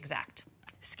them to be exact.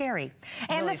 Scary.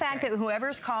 And really the fact that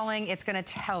whoever's calling, it's going to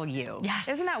tell you. Yes.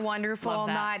 Isn't that wonderful? Love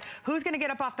that. Not who's going to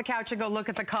get up off the couch and go look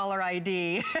at the caller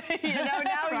ID. You know,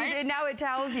 now it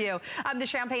tells you. The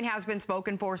champagne has been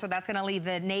spoken for, so that's going to leave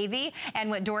the navy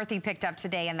and what Dorothy picked up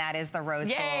today, and that is the rose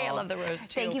gold. Yay, I love the rose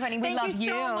too. Thank you, honey. We love you. Thank you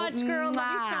so much, girl.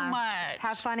 Love you so much.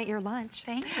 Have fun at your lunch.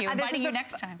 Thank you. Inviting you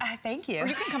next time. Thank you. Or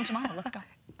you can come tomorrow. Let's go.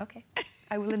 Okay.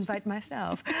 I will invite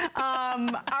myself. All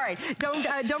right,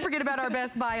 don't forget about our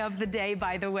Best Buy of the day,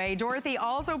 by the way. Dorothy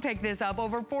also picked this up.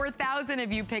 Over 4,000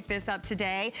 of you picked this up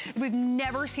today. We've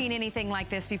never seen anything like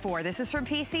this before. This is from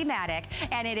PC Matic,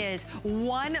 and it is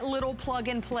one little plug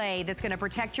and play that's gonna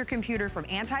protect your computer from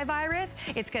antivirus.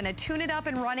 It's gonna tune it up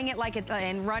and run it like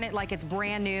it's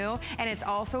brand new, and it's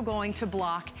also going to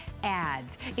block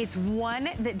ads. It's one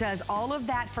that does all of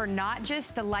that for not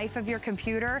just the life of your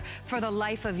computer, for the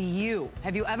life of you.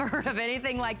 Have you ever heard of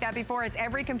anything like that before? It's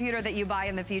every computer that you buy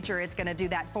in the future, it's gonna do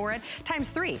that for it. Times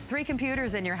three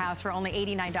computers in your house for only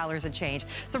 $89 and change.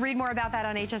 So read more about that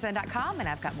on hsn.com, and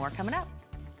I've got more coming up.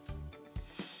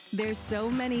 There's so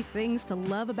many things to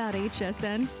love about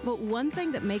HSN, but one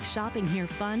thing that makes shopping here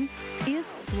fun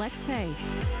is FlexPay.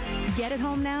 Get it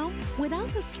home now without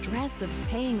the stress of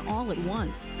paying all at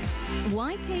once.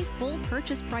 Why pay full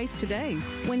purchase price today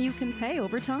when you can pay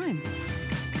over time?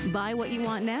 Buy what you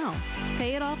want now,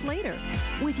 pay it off later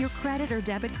with your credit or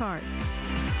debit card.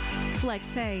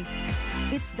 FlexPay.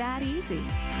 It's that easy.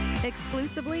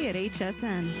 Exclusively at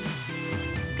HSN.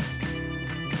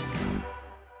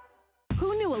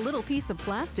 Who knew a little piece of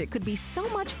plastic could be so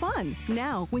much fun?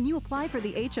 Now, when you apply for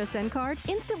the HSN card,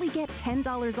 instantly get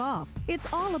 $10 off. It's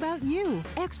all about you.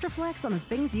 Extra flex on the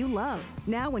things you love.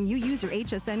 Now, when you use your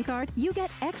HSN card, you get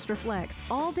extra flex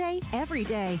all day, every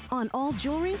day on all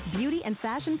jewelry, beauty, and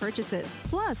fashion purchases.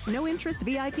 Plus, no interest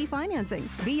VIP financing,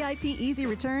 VIP easy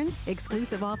returns,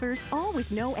 exclusive offers, all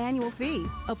with no annual fee.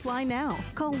 Apply now.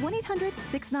 Call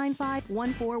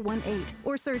 1-800-695-1418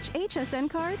 or search HSN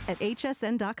card at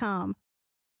hsn.com.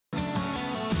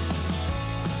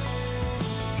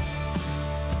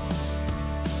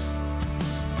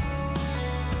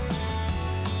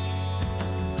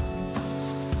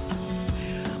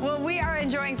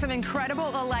 Enjoying some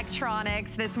incredible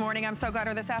electronics this morning. I'm so glad,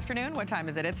 or this afternoon. What time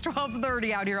is it? It's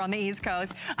 12:30 out here on the East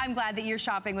Coast. I'm glad that you're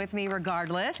shopping with me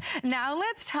regardless. Now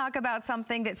let's talk about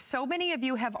something that so many of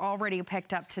you have already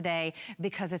picked up today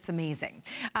because it's amazing.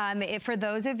 For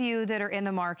those of you that are in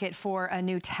the market for a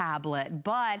new tablet,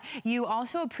 but you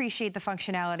also appreciate the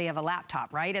functionality of a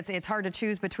laptop, right? It's hard to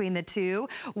choose between the two.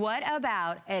 What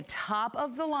about a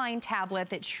top-of-the-line tablet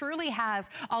that truly has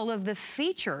all of the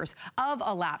features of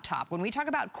a laptop? When we talk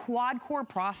about quad-core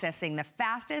processing, the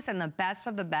fastest and the best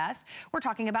of the best, we're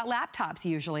talking about laptops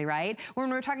usually, right? When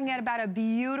we're talking about a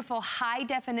beautiful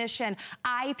high-definition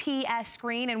IPS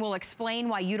screen, and we'll explain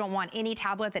why you don't want any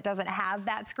tablet that doesn't have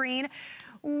that screen,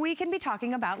 we can be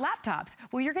talking about laptops.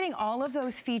 Well, you're getting all of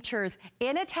those features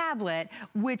in a tablet,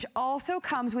 which also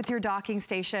comes with your docking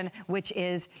station, which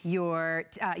is your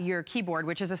keyboard,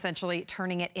 which is essentially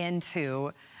turning it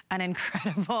into an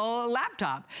incredible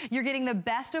laptop. You're getting the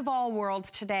best of all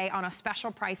worlds today on a special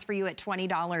price for you at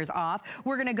 $20 off.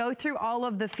 We're gonna go through all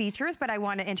of the features, but I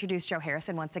want to introduce Joe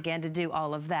Harrison once again to do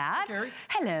all of that. Hey, Carrie.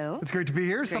 Hello. It's great to be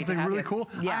here. Something really cool.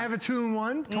 Yeah. I have a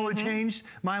 2-in-1, totally changed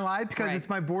my life because it's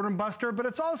my boredom buster, but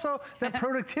it's also that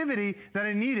productivity that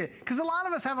I needed. Because a lot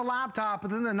of us have a laptop,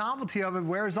 but then the novelty of it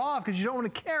wears off because you don't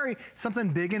want to carry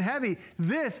something big and heavy.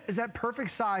 This is that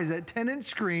perfect size, that 10-inch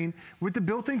screen with the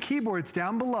built-in keyboards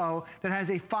down below that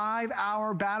has a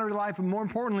 5-hour battery life, and more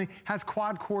importantly, has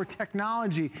quad-core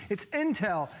technology. It's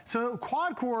Intel. So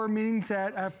quad-core means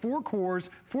that I have 4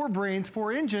 cores, 4 brains,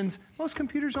 4 engines. Most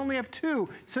computers only have 2.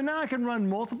 So now I can run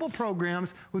multiple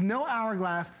programs with no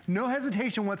hourglass, no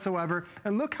hesitation whatsoever.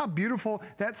 And look how beautiful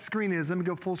that screen is. Let me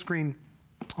go full screen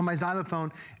on my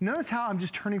xylophone. Notice how I'm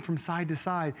just turning from side to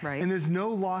side. And there's no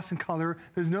loss in color.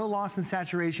 There's no loss in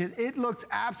saturation. It looks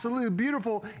absolutely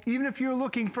beautiful, even if you're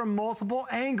looking from multiple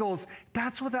angles.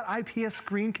 That's what that IPS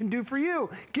screen can do for you.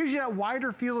 Gives you that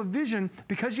wider field of vision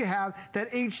because you have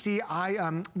that the HD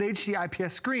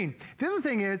IPS screen. The other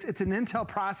thing is, it's an Intel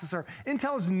processor.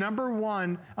 Intel is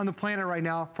 #1 on the planet right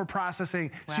now for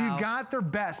processing. Wow. So you've got their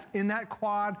best in that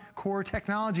quad core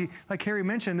technology. Like Harry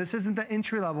mentioned, this isn't the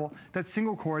entry level, that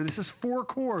single core. This is 4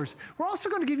 cores. We're also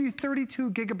going to give you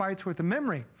 32 gigabytes worth of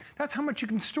memory. That's how much you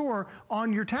can store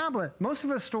on your tablet. Most of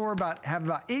us have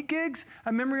about 8 gigs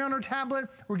of memory on our tablet.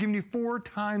 We're giving you 4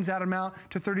 times that amount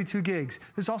to 32 gigs.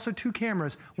 There's also 2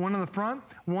 cameras, one on the front,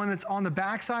 one that's on the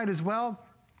back side as well.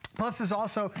 Plus there's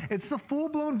also, it's the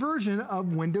full-blown version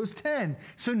of Windows 10.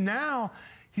 So now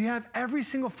you have every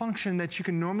single function that you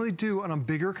can normally do on a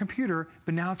bigger computer,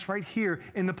 but now it's right here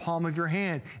in the palm of your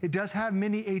hand. It does have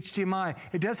mini HDMI.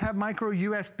 It does have micro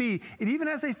USB. It even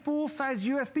has a full-size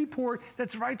USB port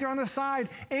that's right there on the side,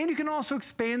 and you can also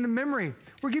expand the memory.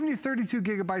 We're giving you 32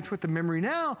 gigabytes worth of memory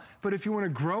now, but if you want to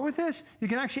grow with this, you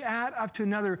can actually add up to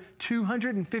another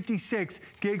 256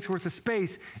 gigs worth of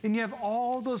space, and you have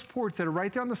all those ports that are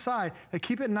right there on the side that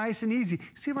keep it nice and easy.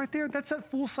 See right there, that's that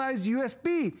full-size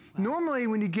USB. Wow. Normally,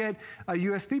 when when you get a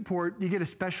USB port, you get a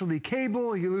specialty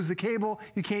cable, you lose the cable,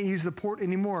 you can't use the port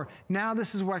anymore. Now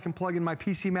this is where I can plug in my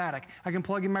PC-Matic. I can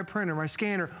plug in my printer, my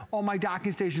scanner, all my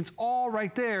docking stations, all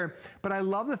right there. But I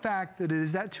love the fact that it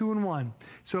is that 2-in-1.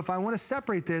 So if I want to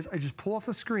separate this, I just pull off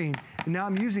the screen, and now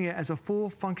I'm using it as a full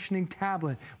functioning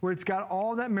tablet where it's got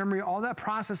all that memory, all that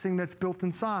processing that's built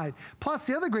inside. Plus,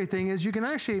 the other great thing is you can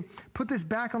actually put this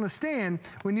back on the stand.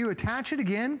 When you attach it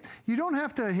again, you don't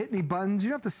have to hit any buttons, you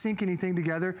don't have to sync anything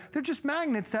together. They're just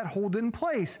magnets that hold it in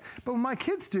place. But what my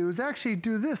kids do is actually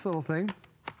do this little thing.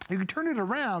 You can turn it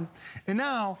around, and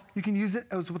now you can use it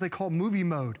as what they call movie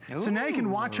mode. Ooh. So now you can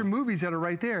watch your movies that are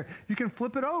right there. You can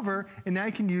flip it over, and now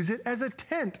you can use it as a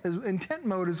tent, in tent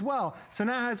mode as well. So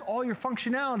now it has all your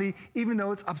functionality, even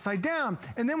though it's upside down.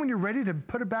 And then when you're ready to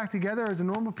put it back together as a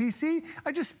normal PC,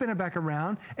 I just spin it back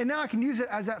around, and now I can use it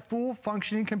as that full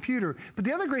functioning computer. But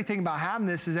the other great thing about having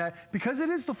this is that because it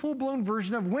is the full-blown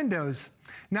version of Windows,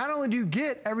 not only do you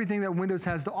get everything that Windows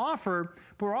has to offer,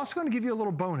 but we're also going to give you a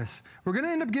little bonus. We're going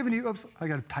to end up giving you, oops, I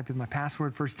got to type in my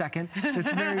password for a second.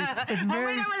 It's very secure.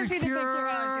 I want to see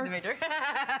the picture.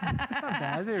 It's not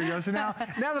bad. There we go. So now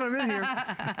that I'm in here,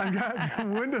 I've got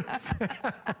Windows.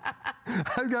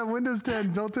 I've got Windows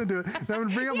 10 built into it. Now I'm going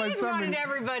to bring up my start menu. You just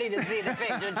wanted everybody to see the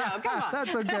picture, Joe. Come on.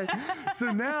 That's okay.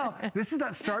 So now, this is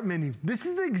that start menu. This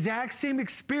is the exact same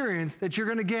experience that you're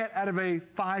going to get out of a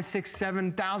 $5,000,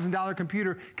 $6,000, $7,000 computer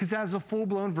because it has a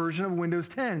full-blown version of Windows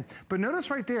 10. But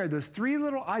notice right there, those three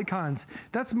little icons.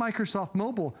 That's Microsoft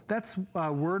Mobile. That's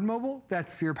Word Mobile.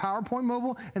 That's your PowerPoint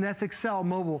Mobile. And that's Excel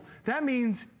Mobile. That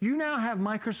means you now have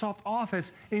Microsoft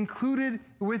Office included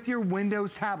with your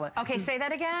Windows tablet. Okay, say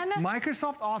that again.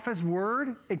 Microsoft Office,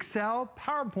 Word, Excel,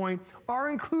 PowerPoint are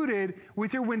included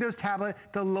with your Windows tablet,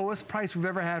 the lowest price we've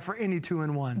ever had for any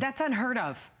 2-in-1. That's unheard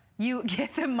of. You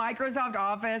get the Microsoft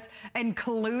Office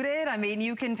included. I mean,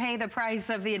 you can pay the price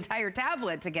of the entire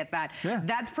tablet to get that. Yeah.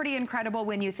 That's pretty incredible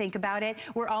when you think about it.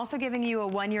 We're also giving you a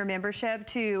 1-year membership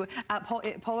to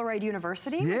Polaroid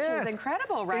University, yes, which is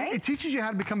incredible, right? It teaches you how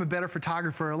to become a better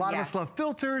photographer. A lot of us love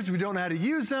filters. We don't know how to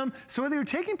use them. So whether you're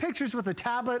taking pictures with a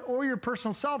tablet or your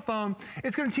personal cell phone,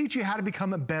 it's going to teach you how to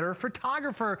become a better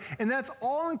photographer. And that's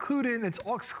all included, and it's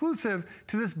all exclusive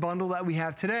to this bundle that we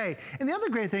have today. And the other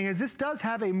great thing is this does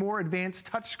have a more advanced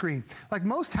touchscreen. Like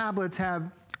most tablets have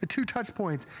 2 touch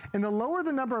points. And the lower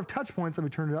the number of touch points, let me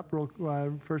turn it up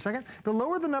for a second. The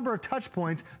lower the number of touch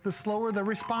points, the slower the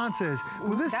response is.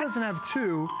 Well, this doesn't have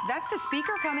 2. That's the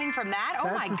speaker coming from that? Oh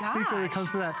my gosh. That's the speaker that comes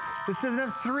from that. This doesn't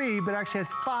have 3, but actually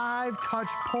has 5 touch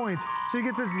points. So you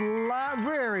get this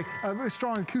very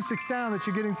strong acoustic sound that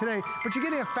you're getting today, but you're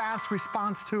getting a fast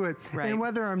response to it. Right. And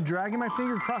whether I'm dragging my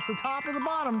finger across the top or the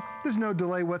bottom, there's no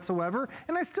delay whatsoever.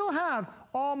 And I still have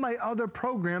all my other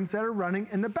programs that are running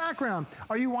in the background.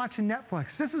 Are you watching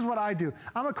Netflix? This is what I do.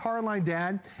 I'm a car line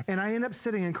dad, and I end up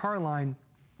sitting in car line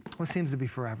what seems to be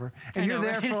forever. And you're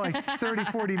there for like 30,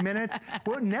 40 minutes.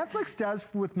 What Netflix does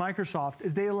with Microsoft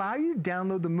is they allow you to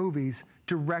download the movies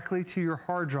directly to your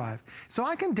hard drive. So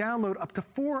I can download up to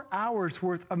 4 hours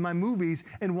worth of my movies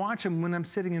and watch them when I'm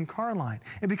sitting in car line.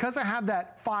 And because I have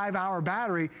that 5-hour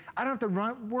battery, I don't have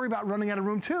to worry about running out of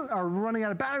running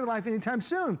out of battery life anytime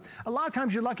soon. A lot of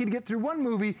times you're lucky to get through one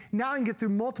movie. Now I can get through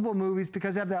multiple movies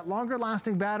because I have that longer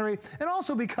lasting battery, and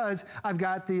also because I've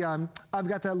got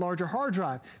that larger hard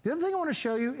drive. The other thing I want to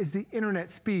show you is the internet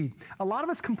speed. A lot of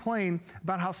us complain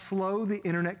about how slow the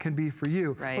internet can be for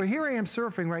you. Right. Well, here I am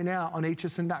surfing right now on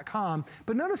HSN.com,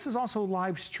 but notice there's also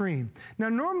live stream. Now,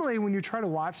 normally when you try to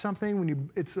watch something,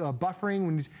 it's buffering,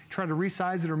 when you try to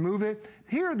resize it or move it,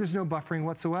 here there's no buffering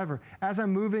whatsoever. As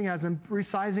I'm moving, as I'm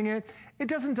resizing it, it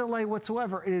doesn't delay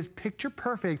whatsoever. It is picture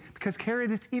perfect because, Carrie,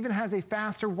 this even has a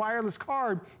faster wireless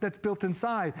card that's built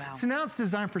inside. Wow. So now it's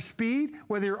designed for speed,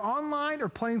 whether you're online or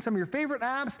playing some of your favorite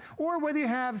apps, or whether you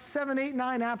have 7, 8,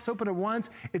 9 apps open at once,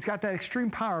 it's got that extreme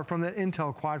power from that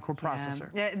Intel quad-core processor.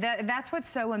 Yeah, that's what's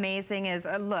so amazing is,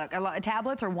 look,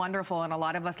 tablets are wonderful, and a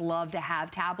lot of us love to have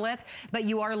tablets, but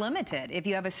you are limited. If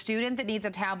you have a student that needs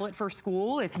a tablet for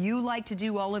school, if you like to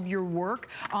do all of your work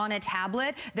on a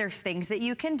tablet, there's things that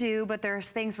you can do, but there's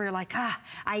things where you're like,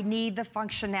 I need the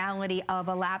functionality of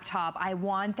a laptop. I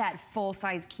want that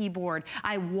full-size keyboard.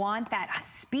 I want that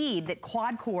speed that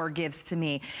quad-core gives to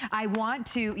me. I want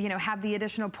to, have the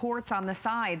additional ports on the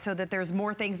side so that there's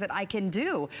more things that I can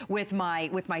do with my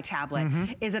tablet.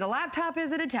 Mm-hmm. Is it a laptop?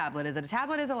 Is it a tablet? Is it a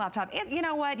tablet? Is it a laptop? You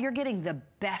know what? You're getting the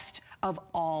best of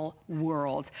all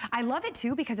worlds. I love it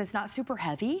too because it's not super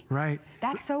heavy. Right.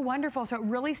 That's so wonderful. So it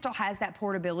really still has that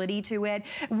portability to it.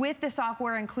 With the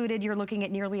software included, you're looking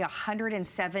at nearly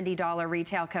 $170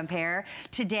 retail compare.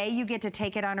 Today, you get to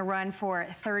take it on a run for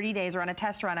 30 days, or on a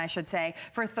test run, I should say,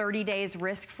 for 30 days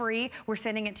risk-free. We're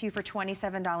sending it to you for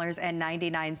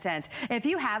 $27.99. If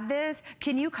you have this,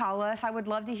 can you call us? I would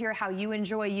love to hear how you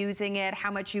enjoy using it,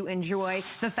 how much you enjoy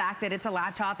the fact that it's a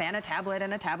laptop and a tablet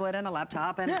and a tablet and a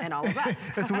laptop and, and all of that.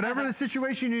 It's whatever the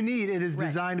situation you need, it is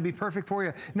designed to be perfect for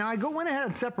you. Now, I went ahead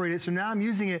and separated it, so now I'm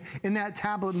using it in that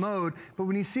tablet mode, but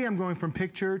when you see I'm going from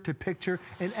picture to picture,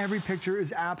 and every picture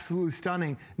is absolutely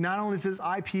stunning. Not only is this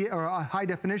IP or high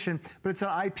definition, but it's an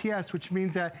IPS, which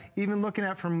means that even looking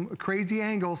at from crazy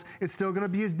angles, it's still gonna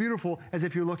be as beautiful as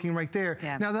if you're looking right there.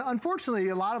 Yeah. Now, unfortunately,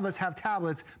 a lot of us have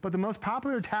tablets, but the most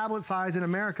popular tablet size in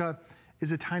America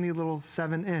is a tiny little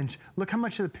 7-inch. Look how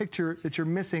much of the picture that you're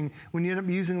missing when you end up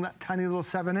using that tiny little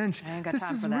 7-inch. I ain't got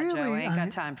time for that, Joe. I ain't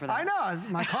got time for that. I know, it's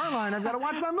my car line, I've got to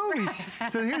watch my movies.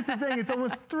 So here's the thing, it's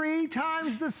almost 3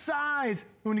 times the size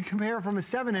when you compare it from a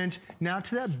 7-inch now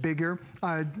to that bigger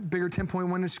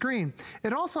 10.1-inch screen.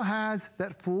 It also has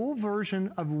that full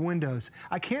version of Windows.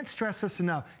 I can't stress this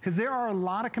enough, because there are a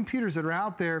lot of computers that are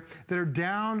out there that are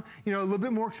down, you know, a little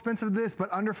bit more expensive than this,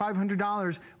 but under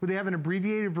 $500, where they have an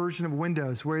abbreviated version of Windows,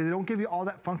 where they don't give you all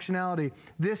that functionality.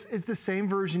 This is the same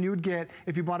version you would get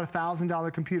if you bought a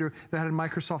 $1,000 computer that had a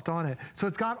Microsoft on it. So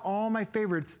it's got all my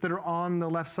favorites that are on the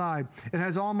left side. It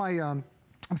has all my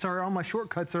all my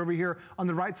shortcuts over here on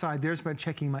the right side. There's my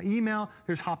checking my email,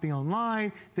 there's hopping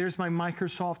online, there's my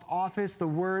Microsoft Office, the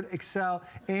Word, Excel,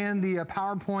 and the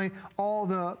PowerPoint, all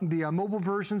the mobile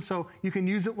versions, so you can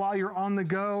use it while you're on the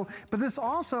go. But this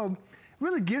also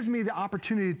really gives me the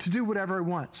opportunity to do whatever I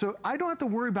want. So I don't have to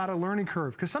worry about a learning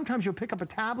curve, because sometimes you'll pick up a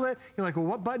tablet, you're like, well,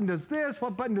 what button does this?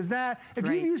 What button does that? If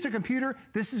you've used a computer,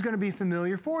 this is gonna be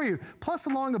familiar for you. Plus,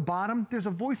 along the bottom, there's a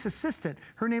voice assistant.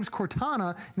 Her name's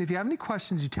Cortana, and if you have any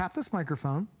questions, you tap this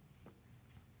microphone.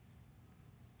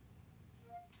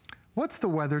 What's the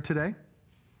weather today?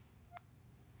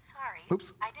 Sorry,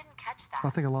 oops. I didn't catch that. I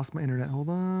think I lost my internet. Hold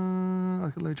on,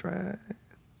 let me try it.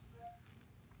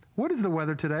 What is the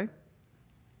weather today?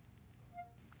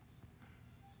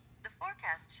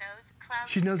 Shows cloudy.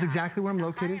 She knows exactly where I'm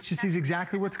located. She sees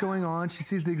exactly what's going on. She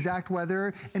sees the exact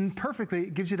weather, and perfectly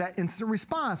it gives you that instant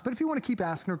response. But if you want to keep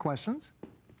asking her questions,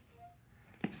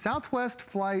 Southwest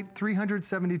Flight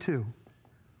 372.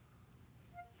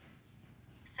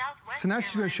 So now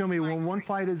she's going to show me when one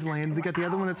flight is landed, they got the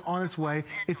other one that's on its way.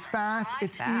 It's fast,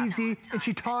 it's easy, and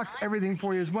she talks everything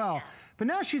for you as well. But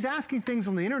now she's asking things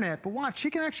on the internet, but watch, she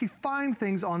can actually find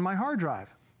things on my hard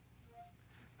drive.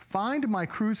 Find my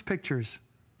cruise pictures.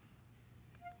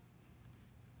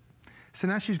 So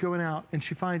now she's going out and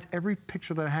she finds every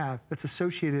picture that I have that's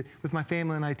associated with my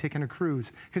family and I taking a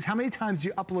cruise. Because how many times do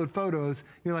you upload photos,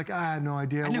 you're like, I have no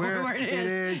idea where it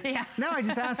is. Yeah. Now I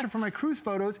just asked her for my cruise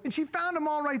photos and she found them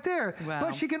all right there. Wow.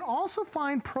 But she can also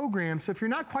find programs, so if you're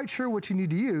not quite sure what you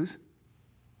need to use,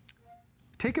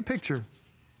 take a picture.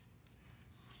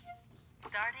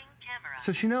 Starting camera.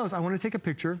 So she knows I want to take a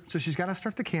picture, so she's got to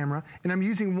start the camera, and I'm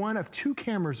using one of 2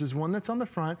 cameras. There's one that's on the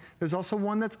front, there's also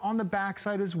one that's on the back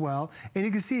side as well, and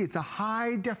you can see it's a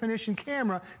high definition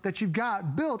camera that you've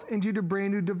got built into your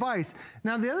brand new device.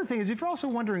 Now the other thing is, if you're also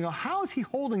wondering, oh, how is he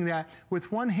holding that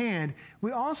with one hand,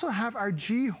 we also have our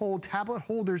G-Hold tablet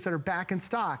holders that are back in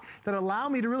stock that allow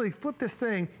me to really flip this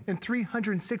thing in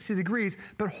 360 degrees,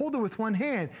 but hold it with one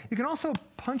hand. You can also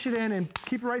punch it in and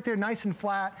keep it right there nice and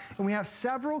flat, and we have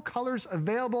several colors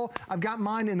available. I've got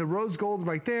mine in the rose gold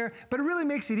right there, but it really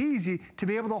makes it easy to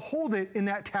be able to hold it in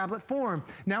that tablet form.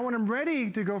 Now when I'm ready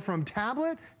to go from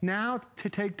tablet now to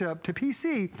take to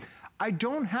PC, I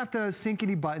don't have to sync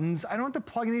any buttons. I don't have to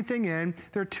plug anything in.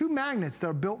 There are 2 magnets that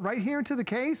are built right here into the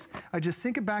case. I just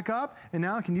sync it back up, and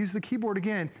now I can use the keyboard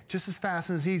again just as fast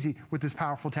and as easy with this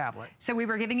powerful tablet. So we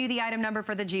were giving you the item number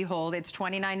for the G-Hold. It's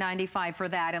 $29.95 for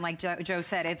that, and like Joe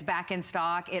said, it's back in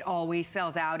stock. It always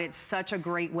sells out. It's such a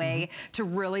great way to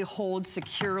really hold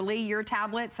securely your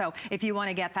tablet. So if you want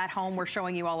to get that home, we're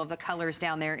showing you all of the colors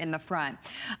down there in the front.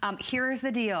 Here's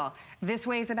the deal. This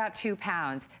weighs about 2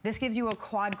 pounds. This gives you a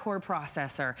quad-core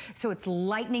processor. So it's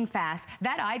lightning fast.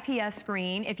 That IPS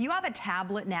screen, if you have a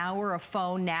tablet now or a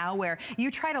phone now where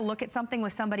you try to look at something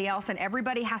with somebody else and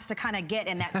everybody has to kind of get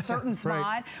in that certain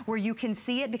spot where you can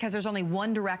see it because there's only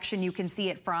one direction you can see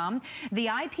it from. The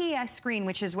IPS screen,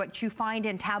 which is what you find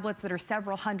in tablets that are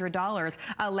several $100s,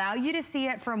 allow you to see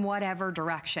it from whatever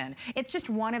direction. It's just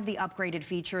one of the upgraded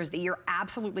features that you're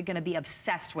absolutely going to be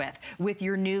obsessed with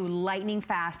your new lightning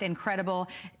fast, incredible.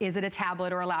 Is it a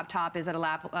tablet or a laptop? Is it a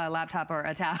laptop or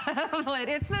a tablet?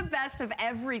 It's the best of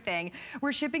everything.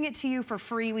 We're shipping it to you for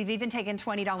free. We've even taken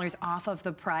 $20 off of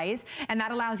the price, and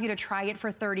that allows you to try it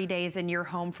for 30 days in your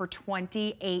home for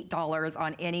 $28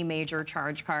 on any major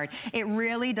charge card. It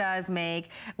really does make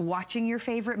watching your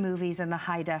favorite movies in the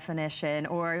high definition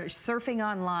or surfing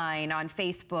online on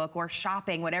Facebook or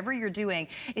shopping, whatever you're doing,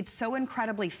 it's so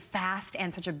incredibly fast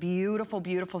and such a beautiful,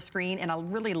 beautiful screen and a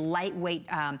really lightweight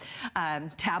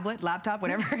tablet, laptop,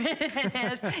 whatever it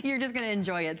is. You're just going to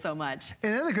enjoy it so much.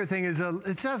 And the other good thing is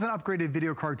it has an upgraded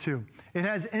video card too. It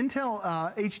has Intel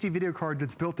HD video card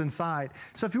that's built inside.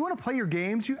 So if you want to play your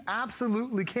games, you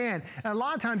absolutely can. And a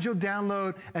lot of times you'll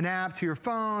download an app to your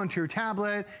phone, to your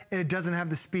tablet, and it doesn't have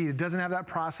the speed. It doesn't have that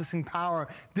processing power.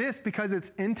 This, because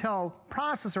it's Intel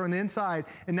processor on the inside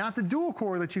and not the dual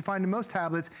core that you find in most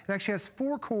tablets, it actually has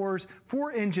 4 cores,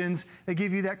 4 engines that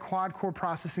give you that quad core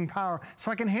processing power.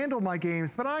 So I can handle my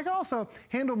games, but I can also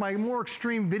handle my more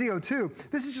extreme video too.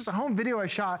 This is just a home video I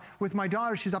shot with my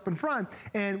daughter. She's up in front,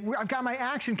 and I've got my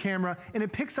action camera, and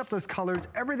it picks up those colors.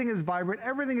 Everything is vibrant,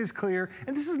 everything is clear,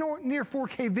 and this is no near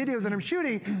 4K video that I'm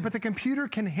shooting, but the computer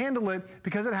can handle it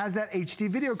because it has that HD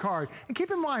video card. And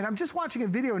keep in mind, I'm just watching a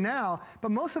video now,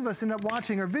 but most of us end up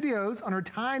watching our videos on our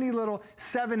tiny little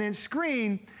 7-inch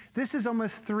screen. This is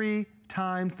almost 3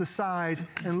 times the size,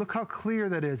 and look how clear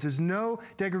that is. There's no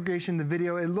degradation in the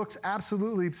video. It looks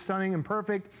absolutely stunning and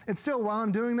perfect. And still, while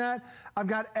I'm doing that, I've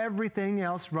got everything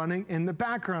else running in the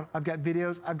background. I've got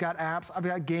videos, I've got apps, I've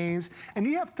got games, and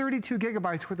you have 32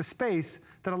 gigabytes worth of space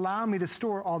that allow me to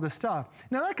store all this stuff.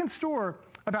 Now, that can store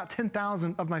about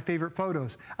 10,000 of my favorite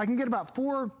photos. I can get about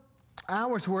 4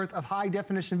 hours worth of high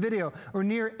definition video, or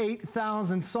near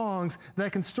 8,000 songs that I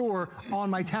can store on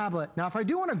my tablet. Now, if I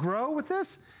do want to grow with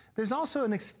this, there's also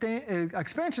an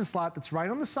expansion slot that's right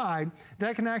on the side that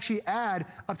I can actually add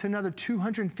up to another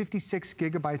 256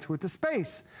 gigabytes worth of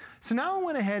space. So now I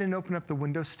went ahead and opened up the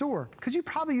Windows Store, because you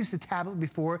probably used a tablet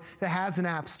before that has an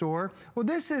app store. Well,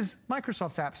 this is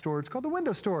Microsoft's app store. It's called the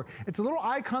Windows Store. It's a little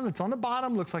icon that's on the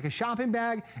bottom, looks like a shopping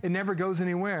bag. It never goes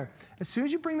anywhere. As soon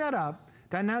as you bring that up,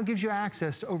 that now gives you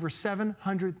access to over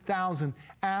 700,000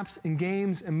 apps and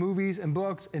games and movies and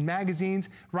books and magazines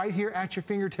right here at your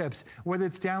fingertips. Whether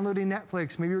it's downloading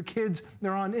Netflix, maybe your kids,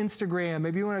 they're on Instagram,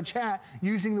 maybe you want to chat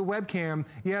using the webcam,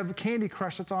 you have Candy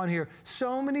Crush that's on here.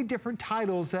 So many different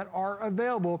titles that are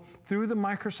available through the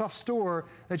Microsoft Store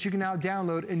that you can now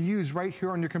download and use right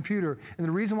here on your computer. And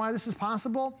the reason why this is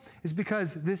possible is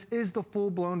because this is the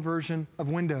full-blown version of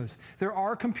Windows. There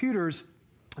are computers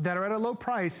that are at a low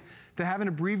price that have an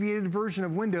abbreviated version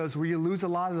of Windows where you lose a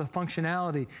lot of the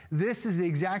functionality. This is the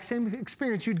exact same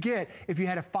experience you'd get if you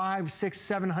had a $500,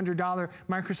 $600, $700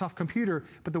 Microsoft computer.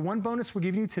 But the one bonus we're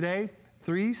giving you today,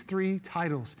 3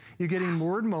 titles. You're getting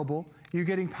Word Mobile, you're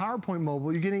getting PowerPoint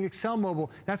Mobile, you're getting Excel Mobile.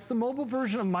 That's the mobile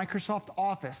version of Microsoft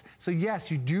Office. So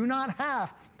yes, you do not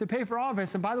have to pay for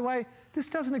Office. And by the way, this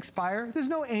doesn't expire. There's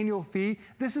no annual fee.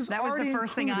 This is already included. That was the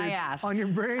first thing I asked. On your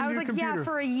brand new computer. I was like, yeah,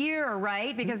 for a year,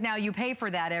 right? Because now you pay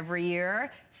for that every year.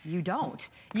 You don't.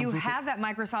 You have that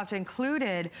Microsoft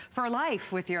included for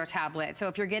life with your tablet. So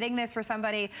if you're getting this for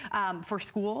somebody for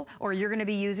school, or you're going to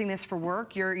be using this for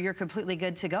work, you're completely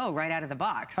good to go right out of the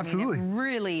box. Absolutely. I mean, it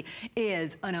really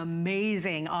is an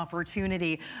amazing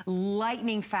opportunity.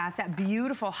 Lightning fast, that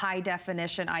beautiful high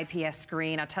definition IPS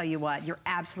screen. I'll tell you what, you're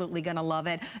absolutely going to love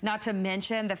it. Not to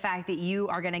mention the fact that you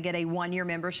are going to get a 1-year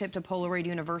membership to Polaroid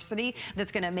University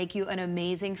that's going to make you an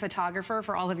amazing photographer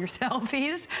for all of your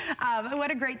selfies. What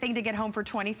a great thing to get home for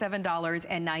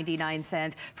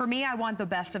 $27.99. For me, I want the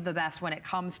best of the best when it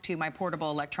comes to my portable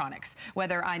electronics.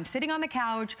 Whether I'm sitting on the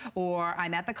couch, or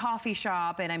I'm at the coffee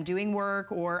shop and I'm doing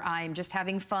work, or I'm just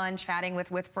having fun chatting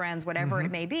with friends, whatever it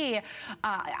may be,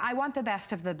 I want the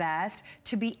best of the best.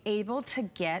 To be able to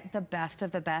get the best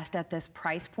of the best at this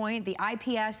price point, the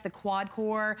IPS, the quad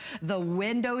core, the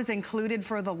Windows included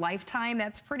for the lifetime,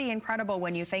 that's pretty incredible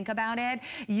when you think about it.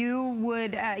 You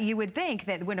would think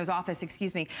that Windows Office,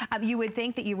 excuse me, me, you would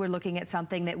think that you were looking at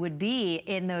something that would be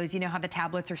in those, you know how the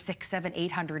tablets are $600,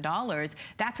 $700, $800.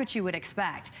 That's what you would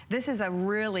expect. This is a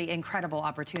really incredible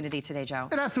opportunity today, Joe.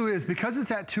 It absolutely is. Because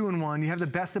it's at 2-in-1, you have the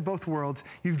best of both worlds.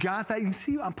 You've got that. You can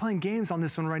see I'm playing games on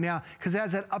this one right now because it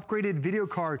has that upgraded video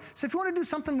card. So if you want to do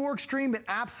something more extreme, it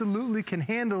absolutely can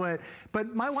handle it.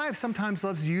 But my wife sometimes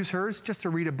loves to use hers just to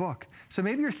read a book. So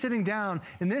maybe you're sitting down,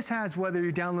 and this has, whether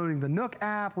you're downloading the Nook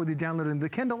app, whether you're downloading the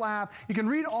Kindle app, you can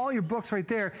read all your books right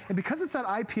there. And because it's that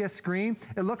IPS screen,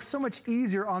 it looks so much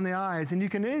easier on the eyes. And you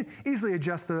can easily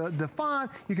adjust the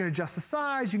font, you can adjust the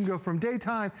size, you can go from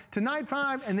daytime to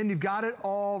nighttime, and then you've got it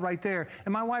all right there.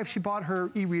 And my wife, she bought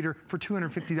her e-reader for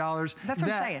 $250. That's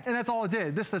what I'm saying. And that's all it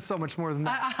did. This does so much more than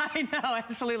that. I know,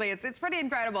 absolutely. It's pretty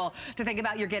incredible to think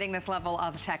about you're getting this level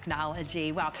of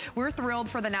technology. Well, we're thrilled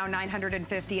for the now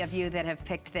 950 of you that have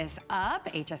picked this up.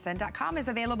 HSN.com is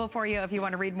available for you if you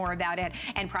want to read more about it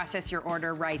and process your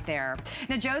order right there.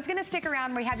 Now, Joe's going to stick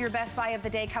around. We have your Best Buy of the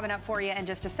Day coming up for you in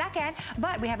just a second,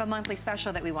 but we have a monthly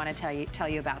special that we want to tell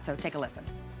you about, so take a listen.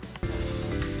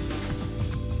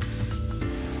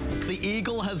 The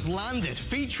Eagle has landed,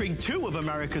 featuring two of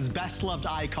America's best-loved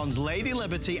icons, Lady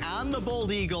Liberty and the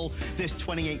Bald Eagle. This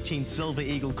 2018 Silver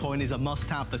Eagle coin is a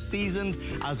must-have for seasoned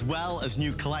as well as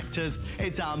new collectors.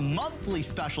 It's our monthly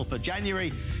special for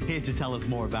January. Here to tell us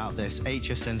more about this,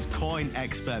 HSN's coin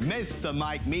expert, Mr.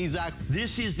 Mike Mizak.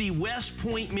 This is the West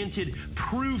Point minted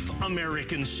proof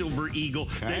American Silver Eagle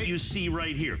that you see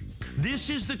right here. This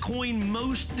is the coin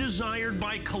most desired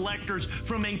by collectors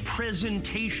from a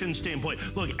presentation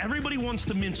standpoint. Look, everybody wants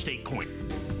the mint state coin.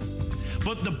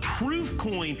 But the proof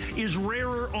coin is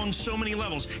rarer on so many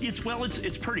levels.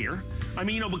 It's prettier. I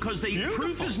mean, you know, because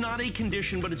proof is not a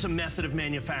condition, but it's a method of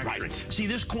manufacturing. Right. See,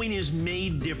 this coin is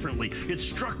made differently. It's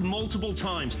struck multiple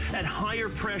times at higher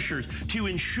pressures to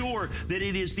ensure that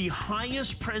it is the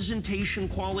highest presentation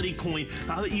quality coin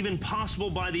even possible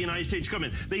by the United States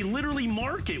government. They literally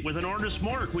mark it with an artist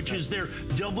mark, which is their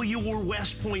W or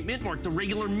West Point mint mark. The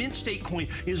regular mint state coin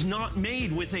is not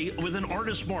made with an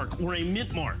artist mark or a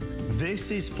mint mark.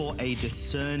 This is for a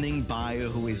discerning buyer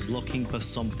who is looking for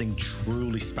something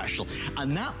truly special.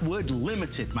 And that word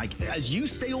limited, Mike, as you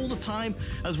say all the time,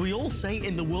 as we all say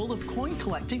in the world of coin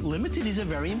collecting, limited is a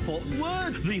very important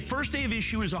word. The first day of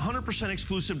issue is 100%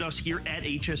 exclusive to us here at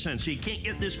HSN, so you can't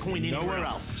get this coin anywhere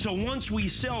else. So once we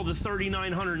sell the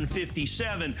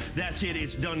 3,957, that's it,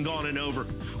 it's done, gone, and over.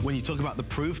 When you talk about the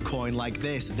proof coin like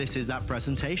this is that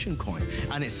presentation coin.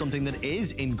 And it's something that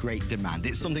is in great demand.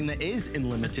 It's something that is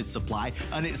in limited supply,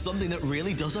 and it's something that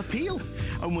really does appeal.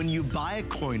 And when you buy a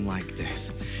coin like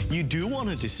this, you do want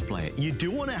to display it. You do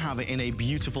want to have it in a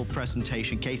beautiful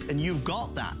presentation case, and you've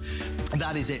got that.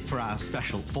 That is it for our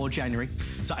special for January.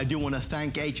 So I do want to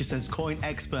thank HSN's coin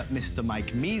expert, Mr.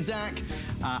 Mike Mizak.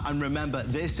 And remember,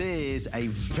 this is a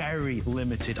very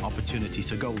limited opportunity.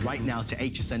 So go right now to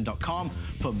hsn.com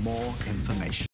for more information.